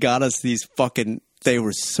remember she got us these fucking, they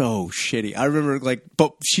were so shitty. I remember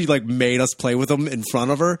but she like made us play with them in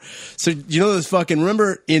front of her. So those fucking,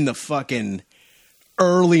 remember in the fucking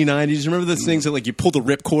early 90s, remember those things that like you pull the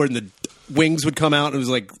ripcord and the wings would come out and it was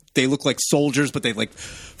like, they look like soldiers, but they like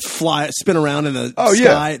spin around in the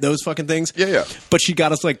sky. Those fucking things. Yeah. But she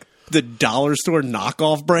got us like the dollar store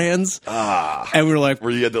knockoff brands. And we were like,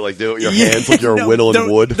 where you had to like do it with your hands like you're whittling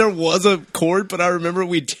wood. There was a cord, but I remember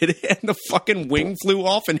we did it and the fucking wing flew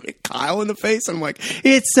off and hit Kyle in the face. And I'm like,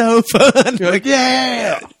 it's so fun. You're like,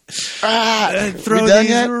 yeah. Throw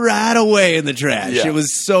these right away in the trash. Yeah. It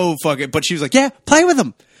was so fucking, but she was like, yeah, play with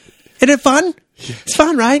them. Isn't it fun? It's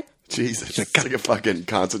fun, right? Jesus. It's like a fucking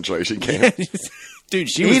concentration camp. Dude,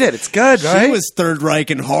 she Eat it. It's good, right? She was Third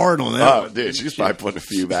Reich and hard on that. Oh, one. dude, she's probably putting a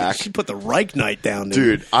few back. She put the Reich night down,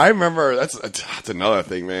 dude. Dude, I remember that's another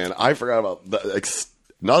thing, man. I forgot about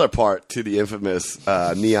another part to the infamous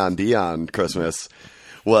Neon Dion Christmas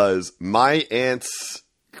was my aunts.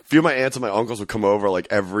 A few of my aunts and my uncles would come over like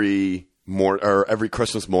every every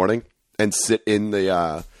Christmas morning and sit in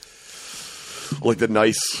the like the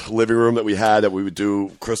nice living room that we had that we would do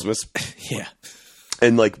Christmas. Yeah.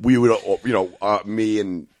 And like we would, me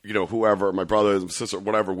and whoever, my brother and sister,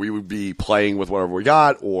 whatever, we would be playing with whatever we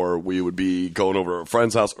got, or we would be going over to a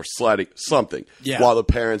friend's house or sledding, something. Yeah. While the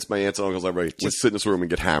parents, my aunts and uncles, everybody would sit in this room and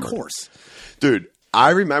get hammered. Of course. Dude,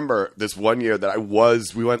 I remember this one year that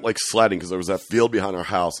we went like sledding because there was that field behind our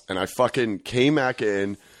house, and I fucking came back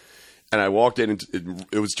in. And I walked in, and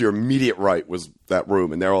it was to your immediate right was that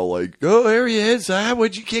room. And they're all like, oh, there he is.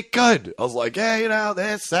 Where'd you get good? I was like, hey,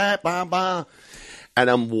 this, that, blah, blah. And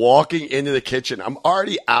I'm walking into the kitchen. I'm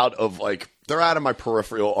already out of, like, they're out of my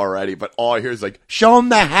peripheral already. But all I hear is like, show him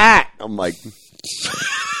the hat. I'm like,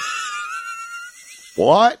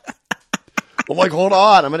 what? I'm like, hold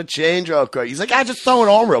on. I'm going to change real quick. He's like, just throw it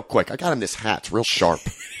on real quick. I got him this hat. It's real sharp.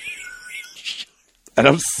 And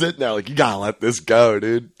I'm sitting there like, you got to let this go,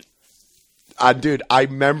 dude. Dude, I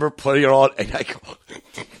remember putting it on, and I go.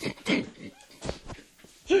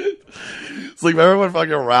 It's like, remember when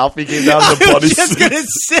fucking Ralphie came down in the bunny suit? I was just gonna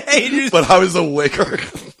say, dude. But I was a wicker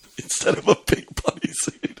instead of a big bunny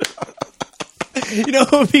suit. You know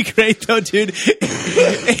what would be great though, dude?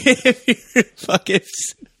 If your fucking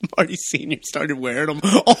Marty Sr. started wearing them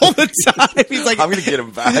all the time. He's like, I'm gonna get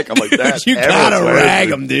him back. I'm like, that. You gotta rag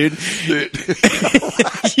him, dude.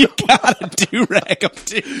 You gotta do rag him,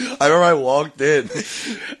 dude. I remember I walked in,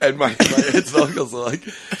 and my aunts and uncles were like,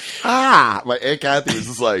 my Aunt Kathy was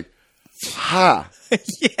just like, Yeah.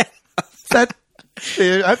 That,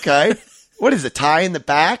 dude, okay. What is it, tie in the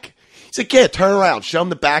back? He's like, yeah, turn around, show him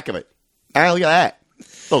the back of it. Ah, look at that.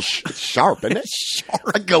 A little sharp, isn't it? Sharp.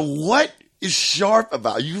 I go, what is sharp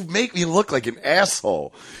about it? You make me look like an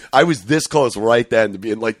asshole. I was this close right then to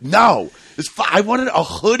being like, no, I wanted a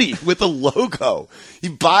hoodie with a logo. He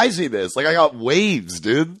buys me this. Like, I got waves,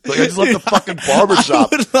 dude. Like, I just left the fucking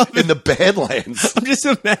barbershop in the Badlands. I'm just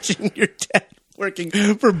imagining your dad working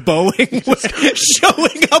for Boeing,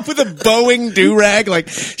 showing up with a Boeing do-rag, like,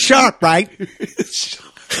 sharp, right?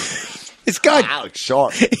 It's good. Alex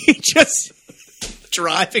Sharp. He just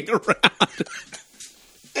driving around.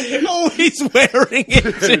 Always wearing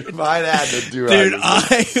it. Dude, my dad to do Dude,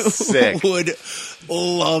 I would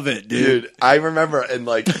love it, dude. Dude, I remember, and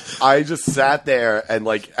like, I just sat there, and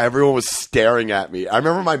like, everyone was staring at me. I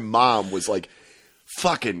remember my mom was like,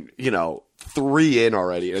 fucking, 3 in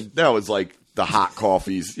already. And that was like the hot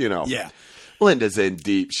coffees, Yeah. Linda's in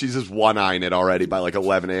deep. She's just one-eyeing it already by like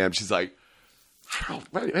 11 a.m. She's like,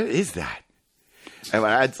 what is that? And my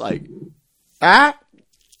dad's like,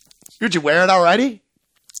 did you wear it already?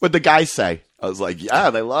 What'd the guy say? I was like, yeah,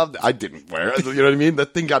 they loved it. I didn't wear it. You know what I mean?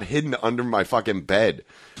 That thing got hidden under my fucking bed.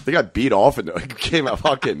 They got beat off and it became a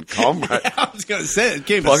fucking comrade. I was going to say, it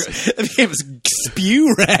became a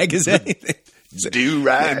spew rag as anything.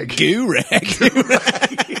 Do-rag. Goo-rag.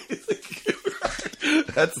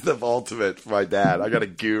 That's the ultimate for my dad. I got a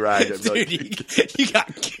goo-rag. Dude, you got...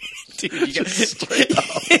 Dude,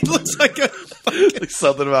 it looks like a fucking, like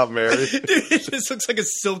something about Mary. Dude, it just looks like a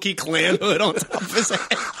silky clam hood on top of his head.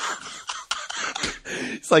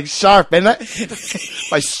 It's like sharp, isn't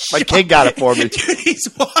it? My kid got it for me. Dude, he's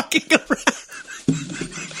walking around.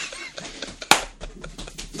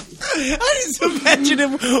 I just imagine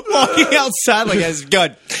him walking outside like that's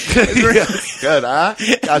good. Good, huh?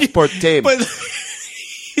 That's poor team. But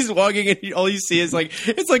he's walking and all you see is like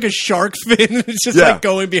it's like a shark fin. It's just like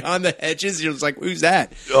going behind the hedges. You're just like, who's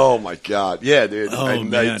that? Oh my god, yeah, dude. Oh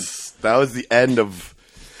man, that was the end of.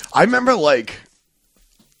 I remember like.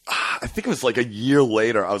 I think it was like a year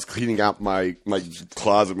later. I was cleaning out my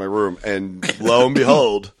closet, my room, and lo and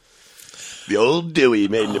behold, the old Dewey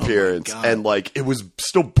made an appearance, and like it was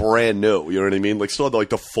still brand new. You know what I mean? Like still had like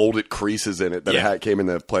the folded creases in it that it came in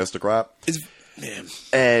the plastic wrap. Man.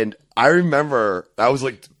 And I remember that was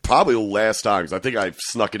like probably the last time because I think I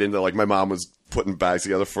snuck it into like my mom was putting bags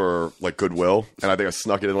together for like Goodwill, and I think I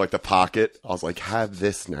snuck it in like the pocket. I was like, "Have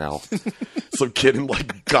this now." Some kid in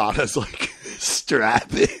like Ghana's like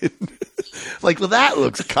strap in. Like, well, that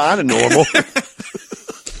looks kind of normal.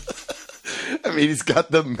 I mean, he's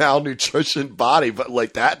got the malnutrition body, but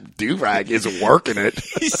like that do-rag is working it.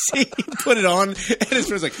 You see, he put it on, and his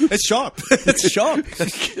friend's like, "It's sharp. It's sharp."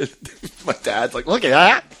 My dad's like, "Look at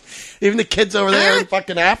that." Even the kids over there in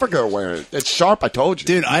fucking Africa are wearing it. It's sharp, I told you.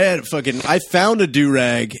 Dude, I found a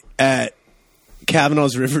do-rag at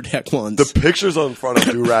Kavanaugh's River Deck once. The pictures on front of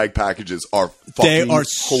do-rag packages are fucking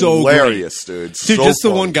so hilarious, dude. Dude, so just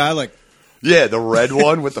funny. The one guy like... Yeah, the red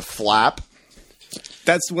one with the flap.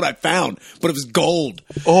 That's what I found, but it was gold.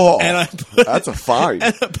 Oh, and that's a find.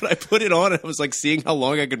 But I put it on, and I was like seeing how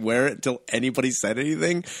long I could wear it until anybody said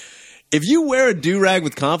anything. If you wear a do-rag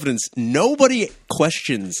with confidence, nobody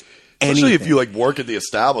questions anything. Especially if you like work at the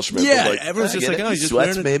establishment. Yeah, like, everyone's just like, oh, he's just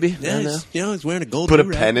sweats, wearing a, maybe. Yeah, I don't know. he's wearing a gold Put a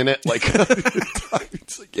do-rag. pen in it. Like,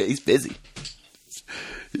 it's like, yeah, he's busy.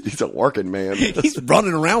 He's a working man. He's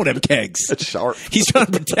running around with them kegs. That's sharp. He's trying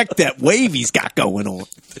to protect that wave he's got going on.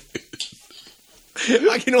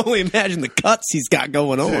 I can only imagine the cuts he's got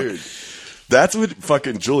going on. Dude, that's what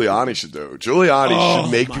fucking Giuliani should do. Giuliani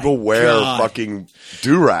should make my people wear God. fucking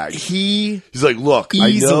do-rags. He's like, look,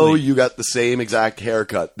 I know you got the same exact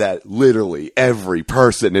haircut that literally every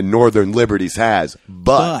person in Northern Liberties has,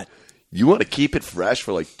 but you want to keep it fresh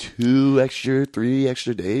for like 3 extra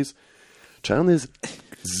days? Try on this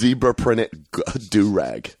zebra printed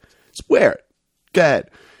do-rag. Just wear it. Go ahead.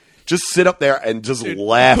 Just sit up there and just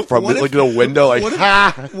laugh from the window, like,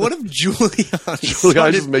 ha! What if Giuliani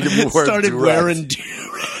Giuliani's making people wear started do-rags. wearing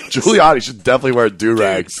do-rags Giuliani should definitely wear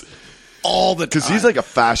do-rags. all the time? Because he's like a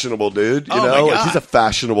fashionable dude, you Oh, my know? Like, God. he's a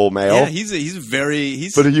fashionable male. Yeah, he's very.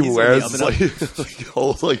 but he he's wears on the up and up. like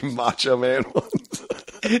old like macho man ones.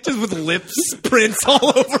 just with lips prints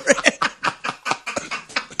all over it.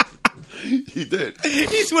 He did.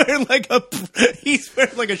 He's wearing like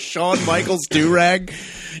a Shawn Michaels do-rag,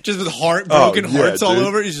 just with broken hearts all dude.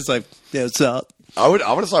 over it. He's just like, yeah, what's up? I want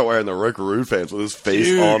to start wearing the Rick Rude pants with his face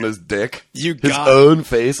Dude, on his dick. you his got own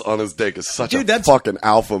face on his dick is such Dude, a that's- fucking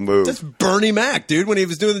alpha move. That's Bernie Mac, dude, when he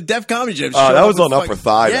was doing the Def Comedy Jam. That was on Upper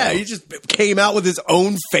Thigh, Yeah, though. he just came out with his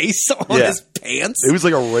own face on Yeah. his pants. It was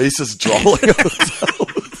like a racist drawing of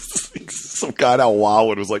himself. Some guy out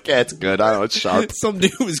Wildwood was like, yeah, it's good. I know, it's sharp. Some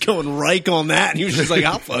dude was going Reich on that, and he was just like,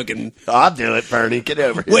 I'll fucking... I'll do it, Bernie. Get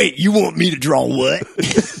over here. Wait, you want me to draw what?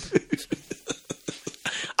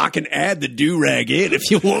 I can add the do-rag in if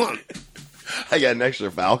you want. I got an extra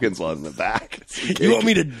Falcons one in the back. You want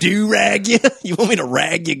me to do-rag you? You want me to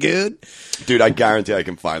rag you good? Dude, I guarantee I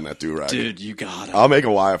can find that do-rag. Dude, you got it. I'll make a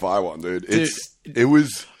YFI one, dude. It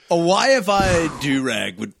was... A YFI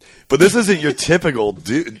do-rag would... But this isn't your typical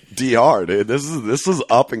DR, dude. This is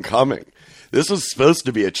up and coming. This was supposed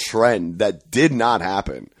to be a trend that did not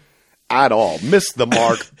happen at all. Missed the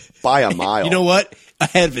mark by a mile. You know what?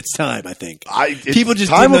 Ahead of its time, I think. People just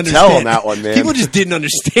time didn't will tell understand. on that one, man. People just didn't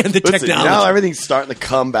understand the Listen, technology. now everything's starting to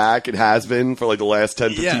come back. It has been for like the last 10,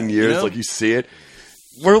 15 Yeah, years. you know? Like you see it.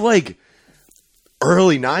 We're like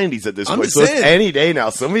early 90s at this I'm point. just So it's saying. any day now.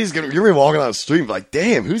 Somebody's going to, you're going to be walking on the street and be like,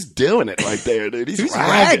 damn, who's doing it right there, dude? He's Who's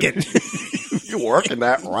ragging. ragging? You're working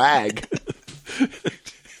that rag.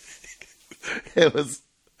 It was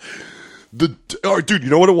dude, you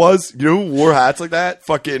know what it was? You know who wore hats like that?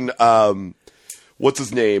 Fucking what's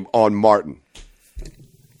his name on Martin?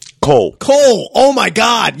 Cole. Oh my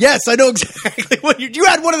God! Yes, I know exactly what you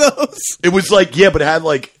had. One of those. It was like, yeah, but it had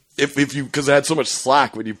like if you because it had so much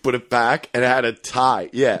slack when you put it back, and it had a tie.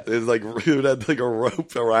 Yeah, it was like it had like a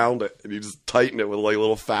rope around it, and you just tighten it with like a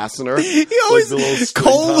little fastener. He always like the little string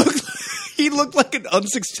Cole tie. he looked like an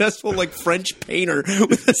unsuccessful like French painter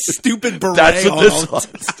with a stupid beret That's what on. this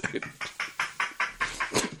was. Dude.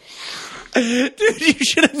 Dude, you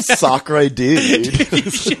should have never. Sacre dude.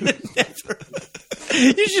 You should have never.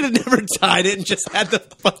 You should have never tied it and just had the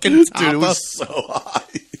fucking top Dude, it up. was so high.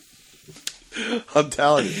 I'm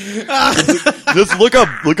telling you. Just look up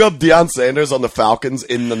Deion Sanders on the Falcons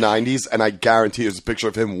in the 90s, and I guarantee there's a picture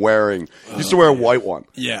of him wearing. He used to wear a white one.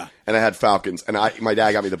 Yeah. And I had Falcons, and my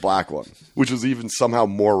dad got me the black one, which was even somehow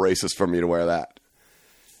more racist for me to wear that.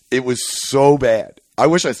 It was so bad. I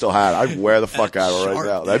wish I still had it. I'd wear the fuck out of it right Sharp,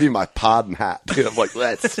 now. That'd be my pod and hat. Dude, I'm like,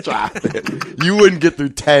 let's strap it. You wouldn't get through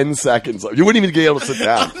 10 seconds. You wouldn't even be able to sit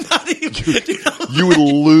down. Not even, dude, I'm You would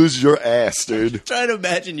lose your ass, dude. trying to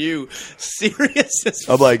imagine you serious as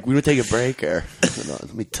I'm like, we would take a break here. Hold on,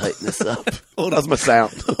 let me tighten this up. Hold That's on. my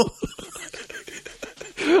sound.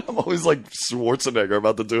 I'm always like Schwarzenegger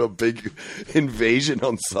about to do a big invasion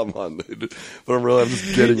on someone, dude. But I'm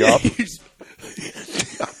just getting up. I'm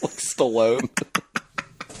like Stallone.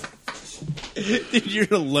 Dude, you're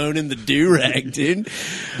alone in the do-rag, dude.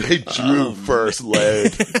 They drew first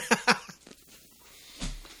leg.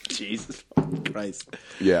 Jesus Christ.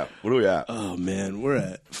 Yeah. What are we at? Oh, man. We're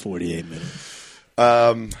at 48 minutes.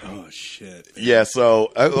 Oh, shit. Yeah,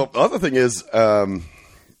 so the other thing is,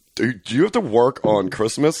 do you have to work on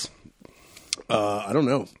Christmas? I don't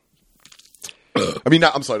know. I mean,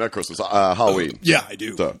 I'm sorry, not Christmas. Halloween. Yeah, I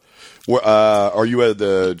do. So, are you at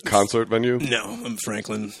the concert venue? No, I'm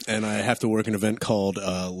Franklin, and I have to work an event called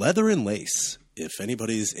Leather and Lace. If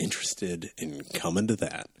anybody's interested in coming to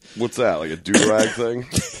that. What's that? Like a do-rag thing?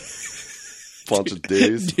 Bunch of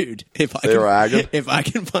days? Dude, if They ragging? if I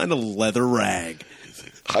can find a leather rag,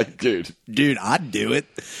 Dude. dude, I'd do it.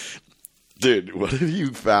 Dude, what if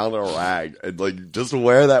you found a rag and like just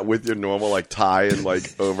wear that with your normal like tie and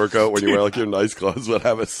like overcoat when you wear like your nice clothes, but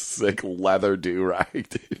have a sick leather do rag,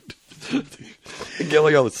 dude. And get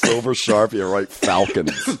like a silver Sharpie and write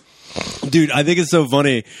Falcons. Dude, I think it's so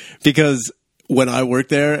funny because when I work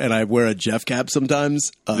there and I wear a Jeff cap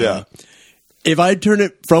sometimes, Yeah. if I turn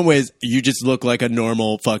it front ways, you just look like a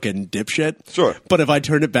normal fucking dipshit. Sure. But if I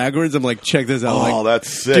turn it backwards, I'm like, check this out. Oh, like,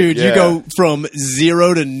 that's sick. dude, yeah. you go from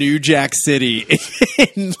 0 to New Jack City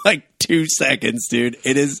in like 2 seconds, dude.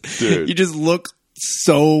 It is. Dude. You just look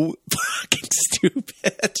so fucking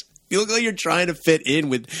stupid. You look like you're trying to fit in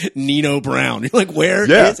with Nino Brown. You're like, where's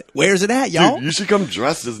it at, y'all? Dude, you should come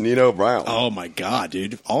dressed as Nino Brown. Oh my god,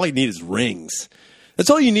 dude! All I need is rings. That's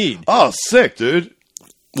all you need. Oh, sick, dude.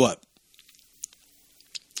 What?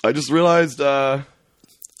 I just realized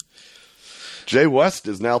Jay West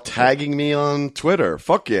is now tagging me on Twitter.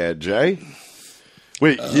 Fuck yeah, Jay.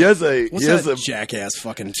 Wait, What's that jackass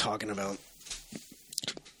fucking talking about?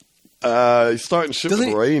 He's starting shit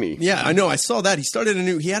with Rainey. Yeah, I know. I saw that. He started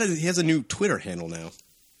he has a new Twitter handle now.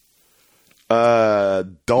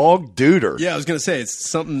 Dog Duder. Yeah, I was gonna say it's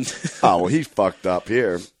something. Oh, well, he fucked up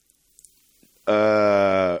here.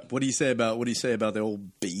 What do you say about the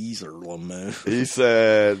old Beezer one, man? He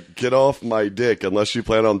said, "Get off my dick unless you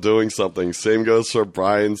plan on doing something." Same goes for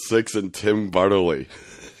Brian Six and Tim Bartley.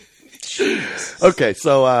 Okay,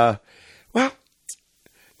 so well,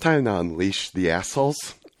 time to unleash the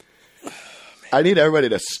assholes. I need everybody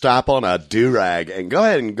to stop on a do-rag and go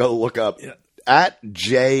ahead and go look up at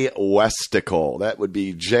Jay Westicle. That would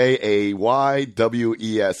be JAYWESTICLE.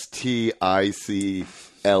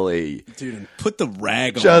 Dude, and put the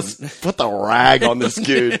rag on. Just put the rag on this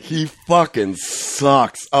dude. He fucking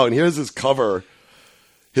sucks. Oh, and here's his cover.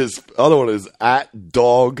 His other one is at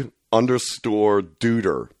dog_duder.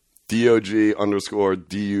 DOG_DUDER.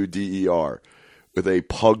 With a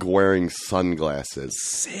pug wearing sunglasses.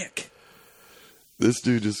 Sick. This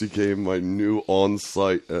dude just became my new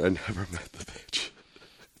on-site. I never met the bitch.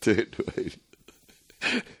 Dude, wait.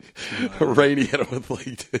 Rainey hit him with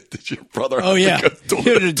like, did your brother Oh, yeah. have to go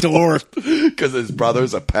Hit a door. Because his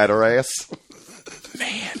brother's a pederast?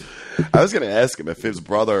 Man. I was going to ask him if his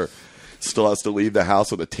brother still has to leave the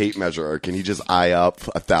house with a tape measure, or can he just eye up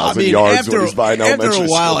 1,000 yards when he's buying elementary After a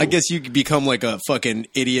while, school? I guess you could become like a fucking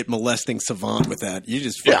idiot molesting savant with that. You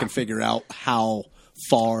just fucking figure out how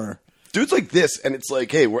far... Dudes like this, and it's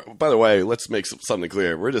like, hey, by the way, let's make something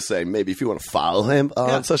clear. We're just saying maybe if you want to follow him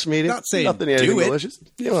on social media, not saying nothing do anything it. malicious.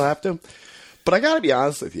 You don't have to. But I got to be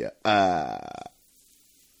honest with you.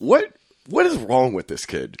 What is wrong with this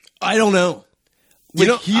kid? I don't know.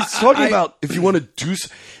 Like, he's talking about if you want to do.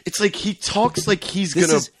 It's like he talks like he's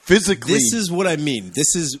gonna physically. This is what I mean.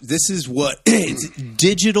 This is what it's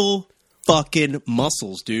digital fucking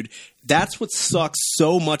muscles, dude. That's what sucks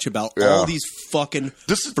so much about all these fucking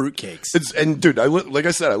fruitcakes. And dude, like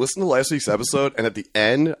I said, I listened to last week's episode, and at the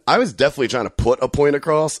end, I was definitely trying to put a point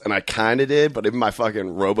across, and I kind of did, but in my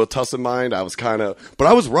fucking Robotussin mind, I was but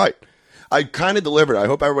I was right. I kind of delivered. I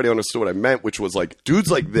hope everybody understood what I meant, which was like dudes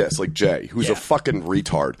like this, like Jay, who's a fucking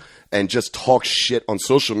retard and just talks shit on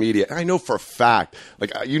social media. And I know for a fact,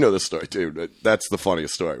 like, you know this story, dude. That's the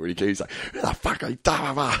funniest story. Where he's like, "Who the fuck are you?"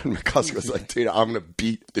 And my cousin was like, "Dude, I'm going to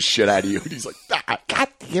beat the shit out of you." And he's like, "God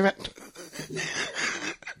damn it."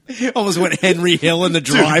 Almost went Henry Hill in the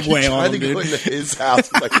driveway dude, on him, dude. Go into his house.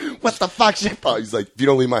 He's like, "What the fuck, shit?" He's like, "If you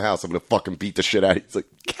don't leave my house, I'm going to fucking beat the shit out of you." He's like,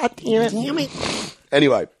 "God damn it."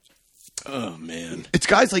 Anyway. Oh, man. It's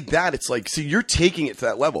guys like that. It's like, see, you're taking it to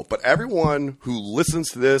that level. But everyone who listens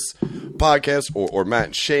to this podcast or Matt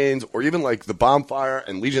and Shane's or even like the Bonfire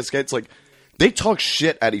and Legion Skates, like, they talk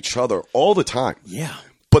shit at each other all the time. Yeah.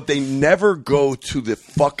 But they never go to the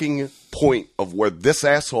fucking point of where this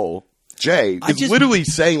asshole, Jay, is literally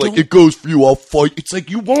saying, like, "It goes for you, I'll fight." It's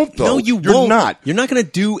like, you won't, though. No, you're won't. Not. You're not going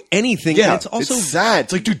to do anything. Yeah, And it's also sad.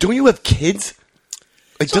 It's like, dude, don't you have kids?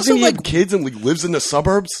 Like, doesn't he have kids and lives in the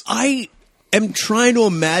suburbs? I am trying to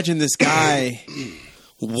imagine this guy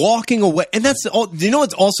walking away, and that's all. You know,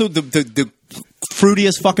 it's also the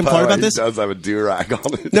fruitiest fucking part about this. He does have a do-rag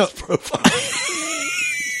on his profile.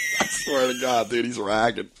 I swear to God, dude, he's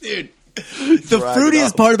ragging, dude. The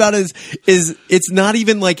fruitiest part about it is it's not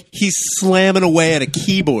even like he's slamming away at a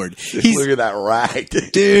keyboard. Look at that rag,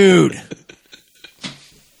 dude.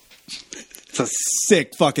 It's a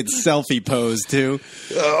sick fucking selfie pose, too.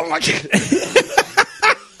 Oh, my God.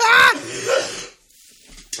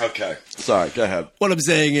 Okay. Sorry, go ahead. What I'm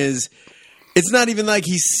saying is, it's not even like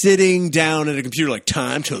he's sitting down at a computer like,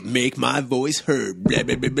 "Time to make my voice heard." Blah,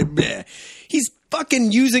 blah, blah, blah, blah. He's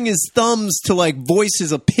fucking using his thumbs to like voice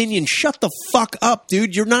his opinion. Shut the fuck up,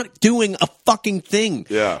 dude. You're not doing a fucking thing.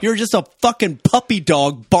 Yeah. You're just a fucking puppy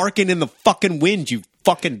dog barking in the fucking wind, you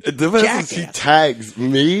fucking The best is he jackass. tags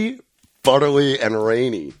me, Butterly, and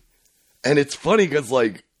Rainey. And it's funny because,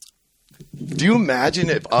 like, do you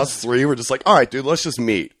imagine if us three were just like, all right, dude, let's just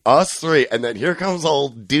meet. Us three. And then here comes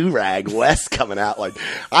old do-rag Wes coming out like,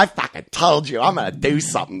 I fucking told you I'm going to do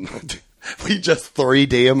something. We just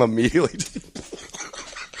 3D him immediately.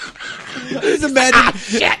 Just imagine,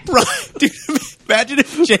 dude, imagine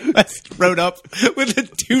if Jay West rode up with a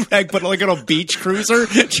do-rag, but like on a beach cruiser.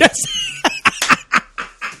 Just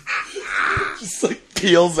like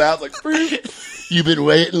peels out like, you been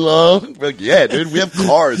waiting long? We're like, yeah, dude, we have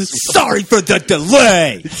cars. sorry for the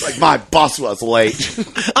delay. It's like my bus was late.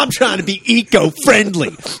 I'm trying to be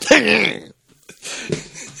eco-friendly.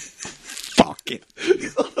 Fuck it.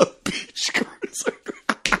 Beach cruiser.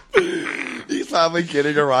 He's probably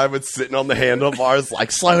getting a ride with sitting on the handlebars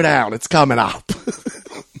like, slow down, it's coming up.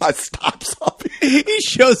 My stop's up. He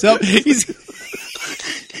shows up. He's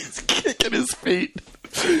Kicking his feet.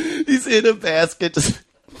 He's in a basket. Just,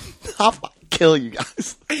 I'll kill you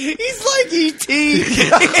guys. He's like E.T.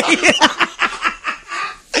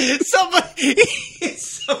 Somebody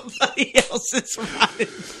else is riding.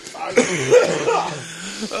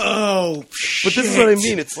 Oh, But this is what I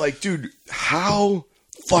mean. It's like, dude, how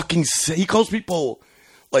fucking he calls people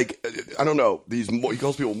like, I don't know, he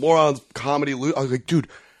calls people morons, comedy. I was like, dude,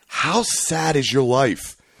 how sad is your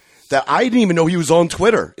life that I didn't even know he was on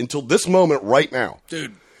Twitter until this moment right now,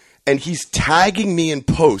 dude. And he's tagging me in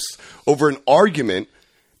posts over an argument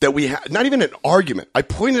that we had. Not even an argument. I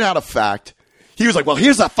pointed out a fact. He was like, well,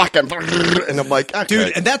 here's a fucking... And I'm like, okay.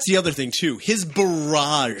 Dude, and that's the other thing, too. His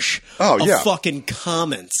barrage of fucking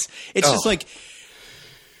comments. It's just like,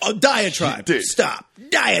 a diatribe. Dude. Stop.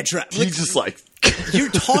 Diatribe. He's just like... You're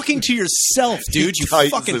talking to yourself, dude. You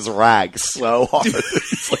tightens fucking... his rag so hard.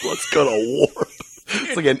 He's like, let's go to war.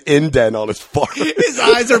 It's like an indent on his forehead. His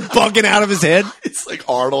eyes are bugging out of his head. It's like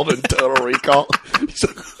Arnold in Total Recall.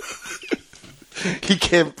 He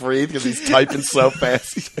can't breathe because he's typing so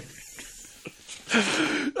fast.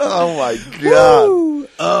 Oh my god! Woo.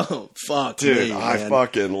 Oh fuck, dude! me, I man.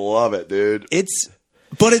 fucking love it, dude. I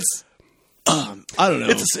don't know.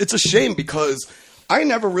 It's a shame because I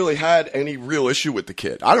never really had any real issue with the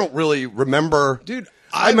kid. I don't really remember, dude.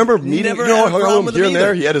 I remember meeting never hung had a out problem with with him here him and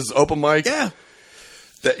there. either. He had his open mic. Yeah.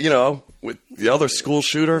 That with the other school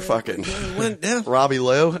shooter, fucking Yeah. Robbie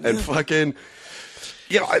Lou, and fucking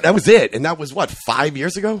that was it. And that was what, 5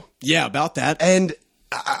 years ago? Yeah, about that. And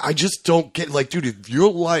I just don't get, like, dude, if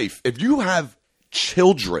you have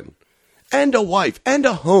children and a wife and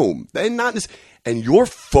a home, and your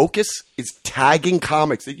focus is tagging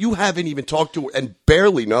comics that you haven't even talked to and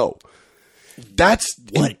barely know, that's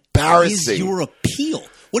embarrassing. Is your appeal?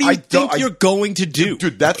 What do you think you're going to do?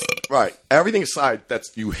 Dude, that's right. Everything aside,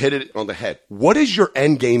 you hit it on the head. What is your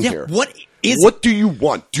end game here? What do you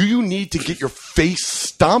want? Do you need to get your face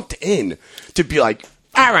stomped in to be like,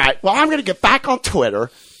 all right, well, I'm going to get back on Twitter,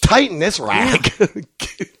 tighten this rag. Yeah.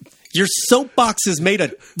 Your soapbox is made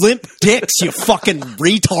of limp dicks, you fucking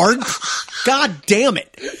retard. God damn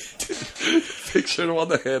it. Picture him on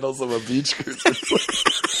the handles of a beach cruiser.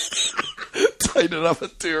 Tighten up a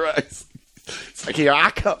two-rags. It's like, here I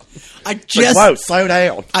come. Whoa, slow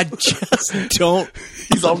down. I just don't.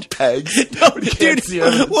 He's on pegs. No,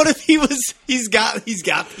 dude, what if he's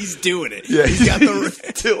doing it. Yeah, he's got doing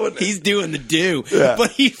it. He's doing the do. Yeah.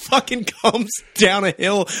 But he fucking comes down a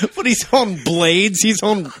hill, but he's on blades. He's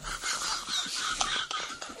on.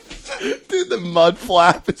 Dude, the mud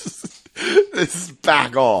flap is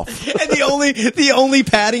back off. And the only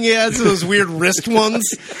padding he has are those weird wrist ones.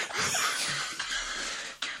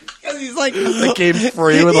 Because he's like, That came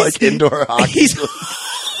free with like indoor hockey.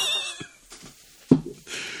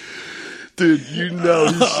 Dude, he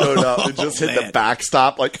showed up and just hit the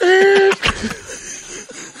backstop like.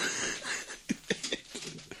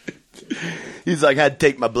 He's like, I had to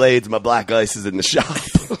take my blades. My black ice is in the shop.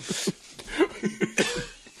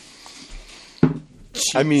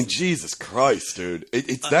 I mean, Jesus Christ, dude.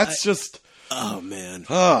 That's just. Oh man.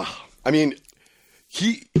 I mean,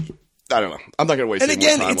 I don't know. I'm not going to waste And any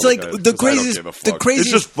again, more time it's on like guy, the craziest.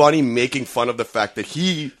 It's just funny making fun of the fact that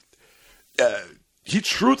he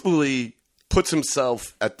truthfully puts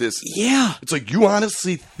himself at this. Yeah. It's like, you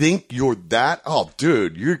honestly think you're that? Oh,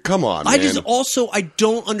 dude, come on, man. I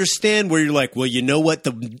don't understand where you're like, well, you know what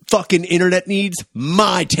the fucking internet needs?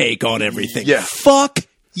 My take on everything. Yeah. Fuck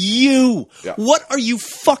You. Yeah. What are you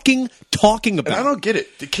fucking talking about? And I don't get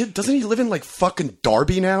it. The kid, doesn't he live in like fucking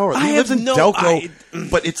Derby now? Or I he lives have in no- Delco.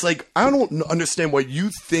 But it's like, I don't understand why you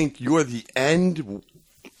think you're the end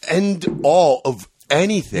all of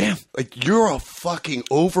anything. Yeah. Like, you're a fucking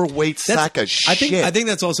overweight sack of shit. I think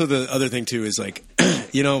that's also the other thing too, is like,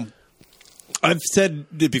 you know, I've said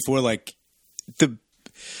it before, like the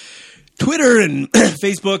Twitter and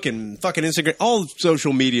Facebook and fucking Instagram, all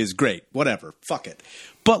social media is great. Whatever. Fuck it.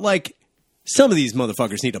 But like, some of these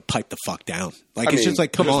motherfuckers need to pipe the fuck down. Like, it's just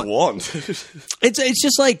like, come on. One. It's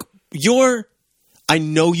just like, I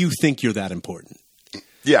know you think you're that important.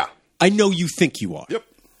 Yeah. I know you think you are. Yep.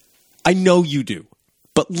 I know you do.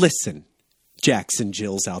 But listen, Jackson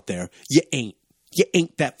Jills out there, you ain't. You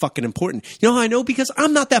ain't that fucking important. You know how I know? Because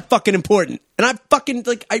I'm not that fucking important. And I fucking,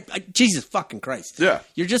 like, I Jesus fucking Christ. Yeah.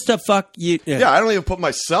 You're just a fuck. Yeah, I don't even put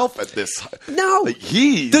myself at this. No. Like,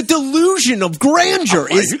 the delusion of grandeur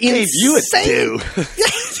is insane. You a do?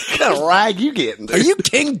 What kind of rag you getting, dude? Are you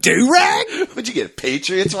King Do-Rag? What'd you get, a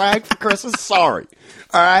Patriots rag for Christmas? Sorry.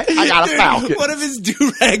 All right, I got a Falcon. What if his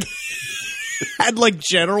do-rag had, like,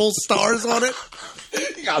 general stars on it?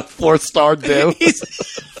 You got a 4-star do.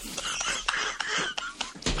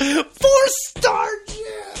 4-star,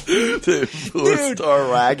 yeah. Dude,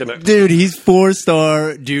 4-star ragging it. Dude, he's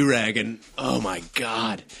 4-star do-ragging. Oh, my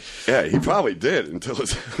God. Yeah, he probably did until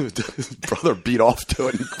his brother beat off to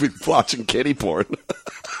it and was watching kitty porn.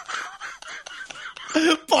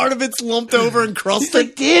 Part of it's lumped over and crusted.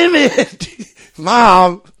 Like, damn it.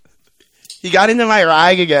 Mom, he got into my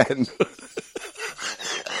rag again.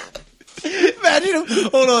 Imagine him.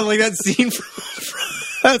 Hold on, like that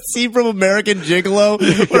scene from American Gigolo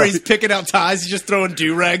where he's picking out ties, he's just throwing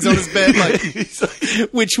do-rags on his bed. Like,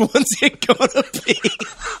 which one's it gonna be?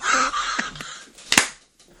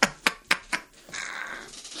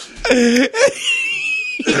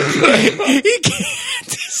 He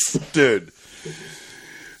can't. Dude.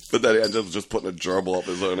 But then he ends up just putting a gerbil up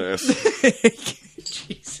his own ass.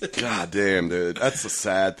 Jesus. God damn, dude. That's a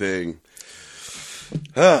sad thing.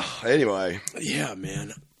 Anyway. Yeah,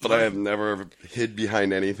 man. But I have never hid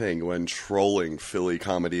behind anything when trolling Philly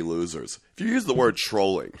comedy losers. If you use the word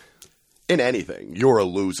trolling in anything, you're a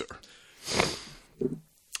loser.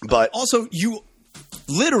 But also, you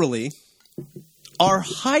literally are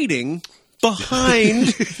hiding behind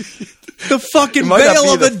the fucking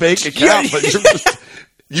veil of a fake account, but you're just,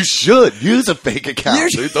 you should use a fake account,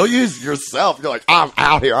 dude. Don't use yourself. You're like, I'm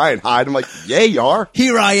out here. I ain't hiding. I'm like, yeah, you are.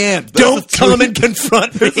 Here I am. Don't come and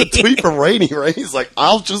confront me. There's a tweet from Rainey. Rainey's like,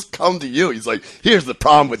 I'll just come to you. He's like, here's the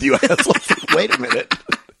problem with you assholes. Wait a minute.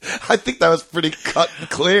 I think that was pretty cut and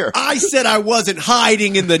clear. I said I wasn't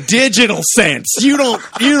hiding in the digital sense. You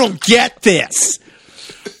don't get this.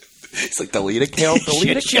 He's like, delete account,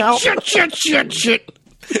 delete account. Shit.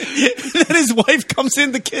 Then his wife comes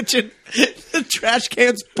in the kitchen. The trash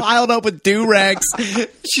can's piled up with do-rags.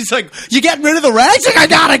 She's like, you getting rid of the rags? Like, I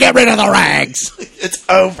gotta get rid of the rags. It's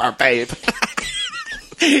over, babe.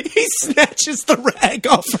 He snatches the rag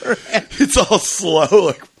off her head. It's all slow.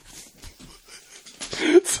 Like,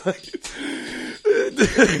 it's like...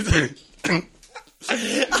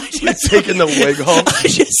 He's taking the wig off. I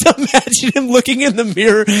just imagine him looking in the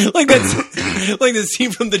mirror like that's like the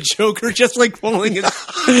scene from the Joker, just like pulling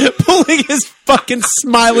his fucking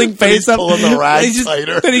smiling face up, pulling the rag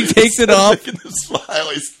tighter. Then he takes it off. Making the smile,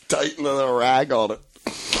 he's tightening the rag on it.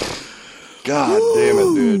 God damn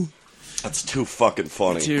it, dude. That's too fucking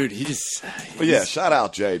funny. Dude, But yeah, shout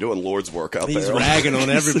out Jay doing Lord's work out there. He's ragging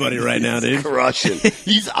on everybody right now, dude. Crushing.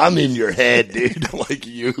 I'm in your head, dude. Like,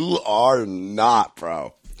 you are not,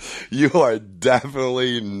 bro. You are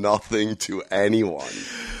definitely nothing to anyone.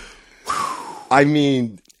 I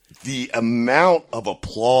mean, the amount of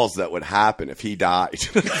applause that would happen if he died.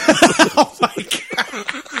 Oh my God.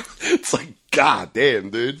 It's like, God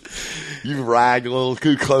damn, dude. You rag a little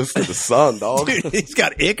too close to the sun, dog. Dude, he's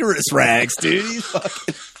got Icarus rags, dude.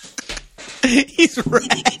 He's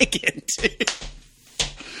ragging, dude.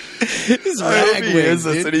 He's ragging,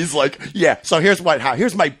 dude. And he's like, yeah, so here's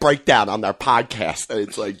my breakdown on their podcast. And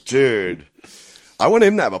it's like, dude, I want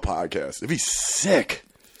him to have a podcast. It'd be sick.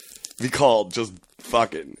 It'd be called just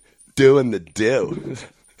fucking doing the do.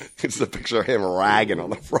 It's a picture of him ragging on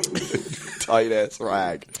the front. Tight ass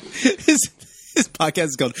rag. His podcast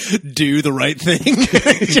is called Do the Right Thing.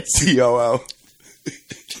 TOO.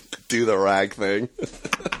 Do the rag thing.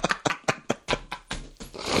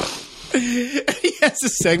 He has a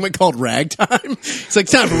segment called Ragtime. It's like,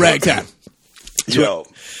 time for Ragtime. Yo,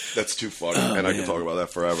 that's too funny. And I can talk about that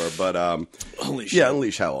forever. But, Holy shit. yeah,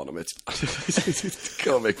 unleash hell on him. It's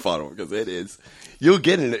go make fun of him because it is. You'll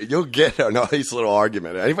get a nice little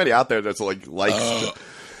argument. Anybody out there that's like likes.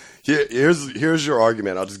 Here's your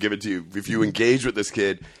argument. I'll just give it to you. If you engage with this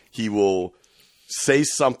kid, he will say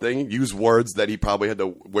something, use words that he probably had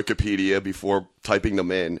to Wikipedia before typing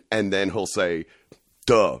them in, and then he'll say,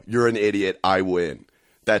 "Duh, you're an idiot. I win."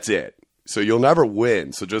 That's it. So you'll never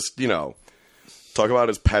win. So just talk about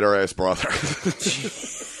his petter ass brother.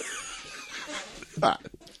 All right.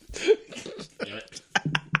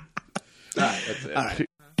 That's it. All right.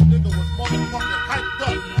 Nigga was motherfucking hyped up.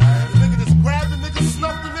 The nigga just grabbed the nigga,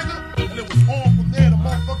 snuffed the nigga, and it was on from there. The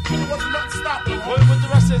motherfucker, there wasn't nothing stopping him. What the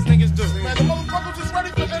rest of these niggas do? Man, the motherfucker was just ready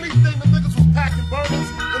for anything. The niggas was packing burners.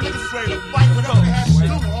 The niggas ready to fight whatever they had to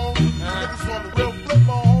do, home. The niggas on the real flip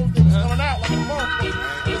mode, home. They was coming out like a motherfucker.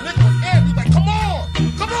 The nigga was amped. He was like, come on,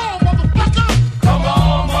 motherfucker. Come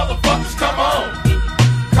on, motherfuckers, come on.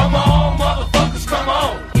 Come on, motherfuckers, come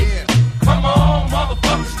on. Yeah. Come on,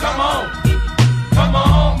 motherfuckers, come on. Come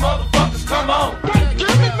on, motherfuckers, come on.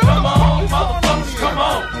 Come on, motherfuckers, come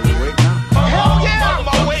on. Hell yeah,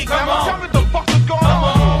 I'm awake. Come Now on. tell me what the fuck is going Come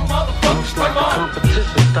on. on, motherfuckers, come on.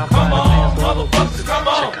 Come on, motherfuckers, come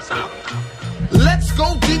on. Let's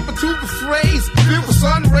go deeper to the phrase. Feel the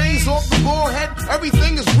sun rays off the forehead.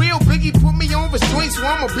 Everything is real. Biggie put me on restraint, so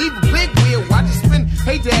I'ma be the big wheel. Watch it spin.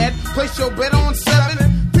 Hey, Dad, place your bet on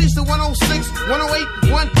 7. Peace to 106,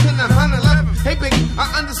 108, 110, 111. Hey, Biggie,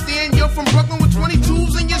 I understand you're from Brooklyn with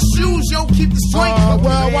 22s in your shoes. Yo, keep the strength.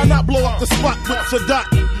 Well, why not blow up the spot with Sadat?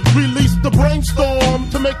 Release the brainstorm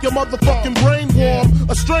to make your motherfucking brain warm.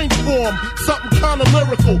 A strange form, something kinda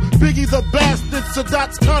lyrical. Biggie the bastard,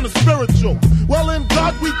 Sadat's kinda spiritual. Well, in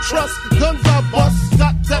God we trust, guns I bust.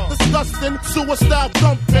 Got that disgusting, suicide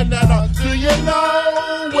thumping. And do you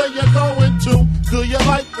know where you're going to? Do you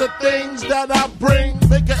like the things that I bring?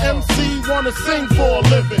 Make an MC wanna sing for a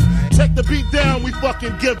living. Take the beat down, we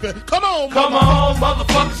fucking give it. Come on, Come on,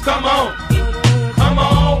 motherfuckers, come on. Come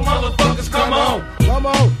on, motherfuckers, come on. Come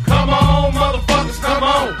on, Come on, motherfuckers, come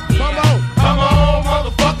on. come on, Come on,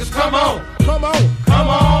 motherfuckers, come on. come on. Come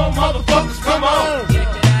on, motherfuckers, come on.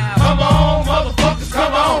 Come on, motherfuckers,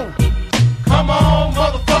 come on. Come on,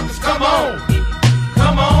 motherfuckers, come on.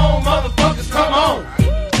 Come on, motherfuckers, come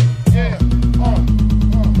on.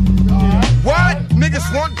 What?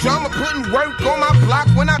 Niggas want drama, putting work on my block.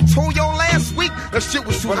 When I told y'all last week, that shit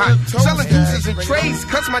was too hot. Selling deuces and trades,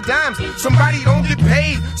 cuts my dimes. Somebody don't get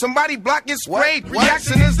paid, somebody block gets sprayed.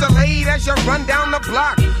 Reaction is delayed as you run down the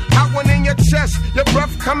block. Hot one in your chest, your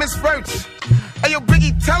breath come in spurts. Hey, yo,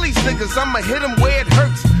 Biggie, tell these niggas I'ma hit them where it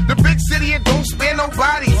hurts. The big city, it don't spare no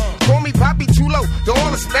bodies. Call me Papi Chulo to all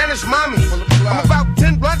the Spanish mommies. I'm about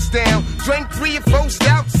 10 blunts down, drank 3 or 4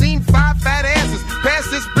 stouts, seen 5 fat asses. Pass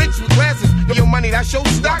this bitch with glasses. Yo, money, that's your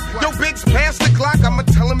stock. Yo, Biggs, pass the clock. I'ma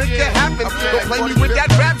tell him it can happen. Don't play me with that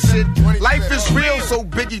rap shit. Life is real, so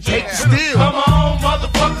Biggie, take the steal. Come on,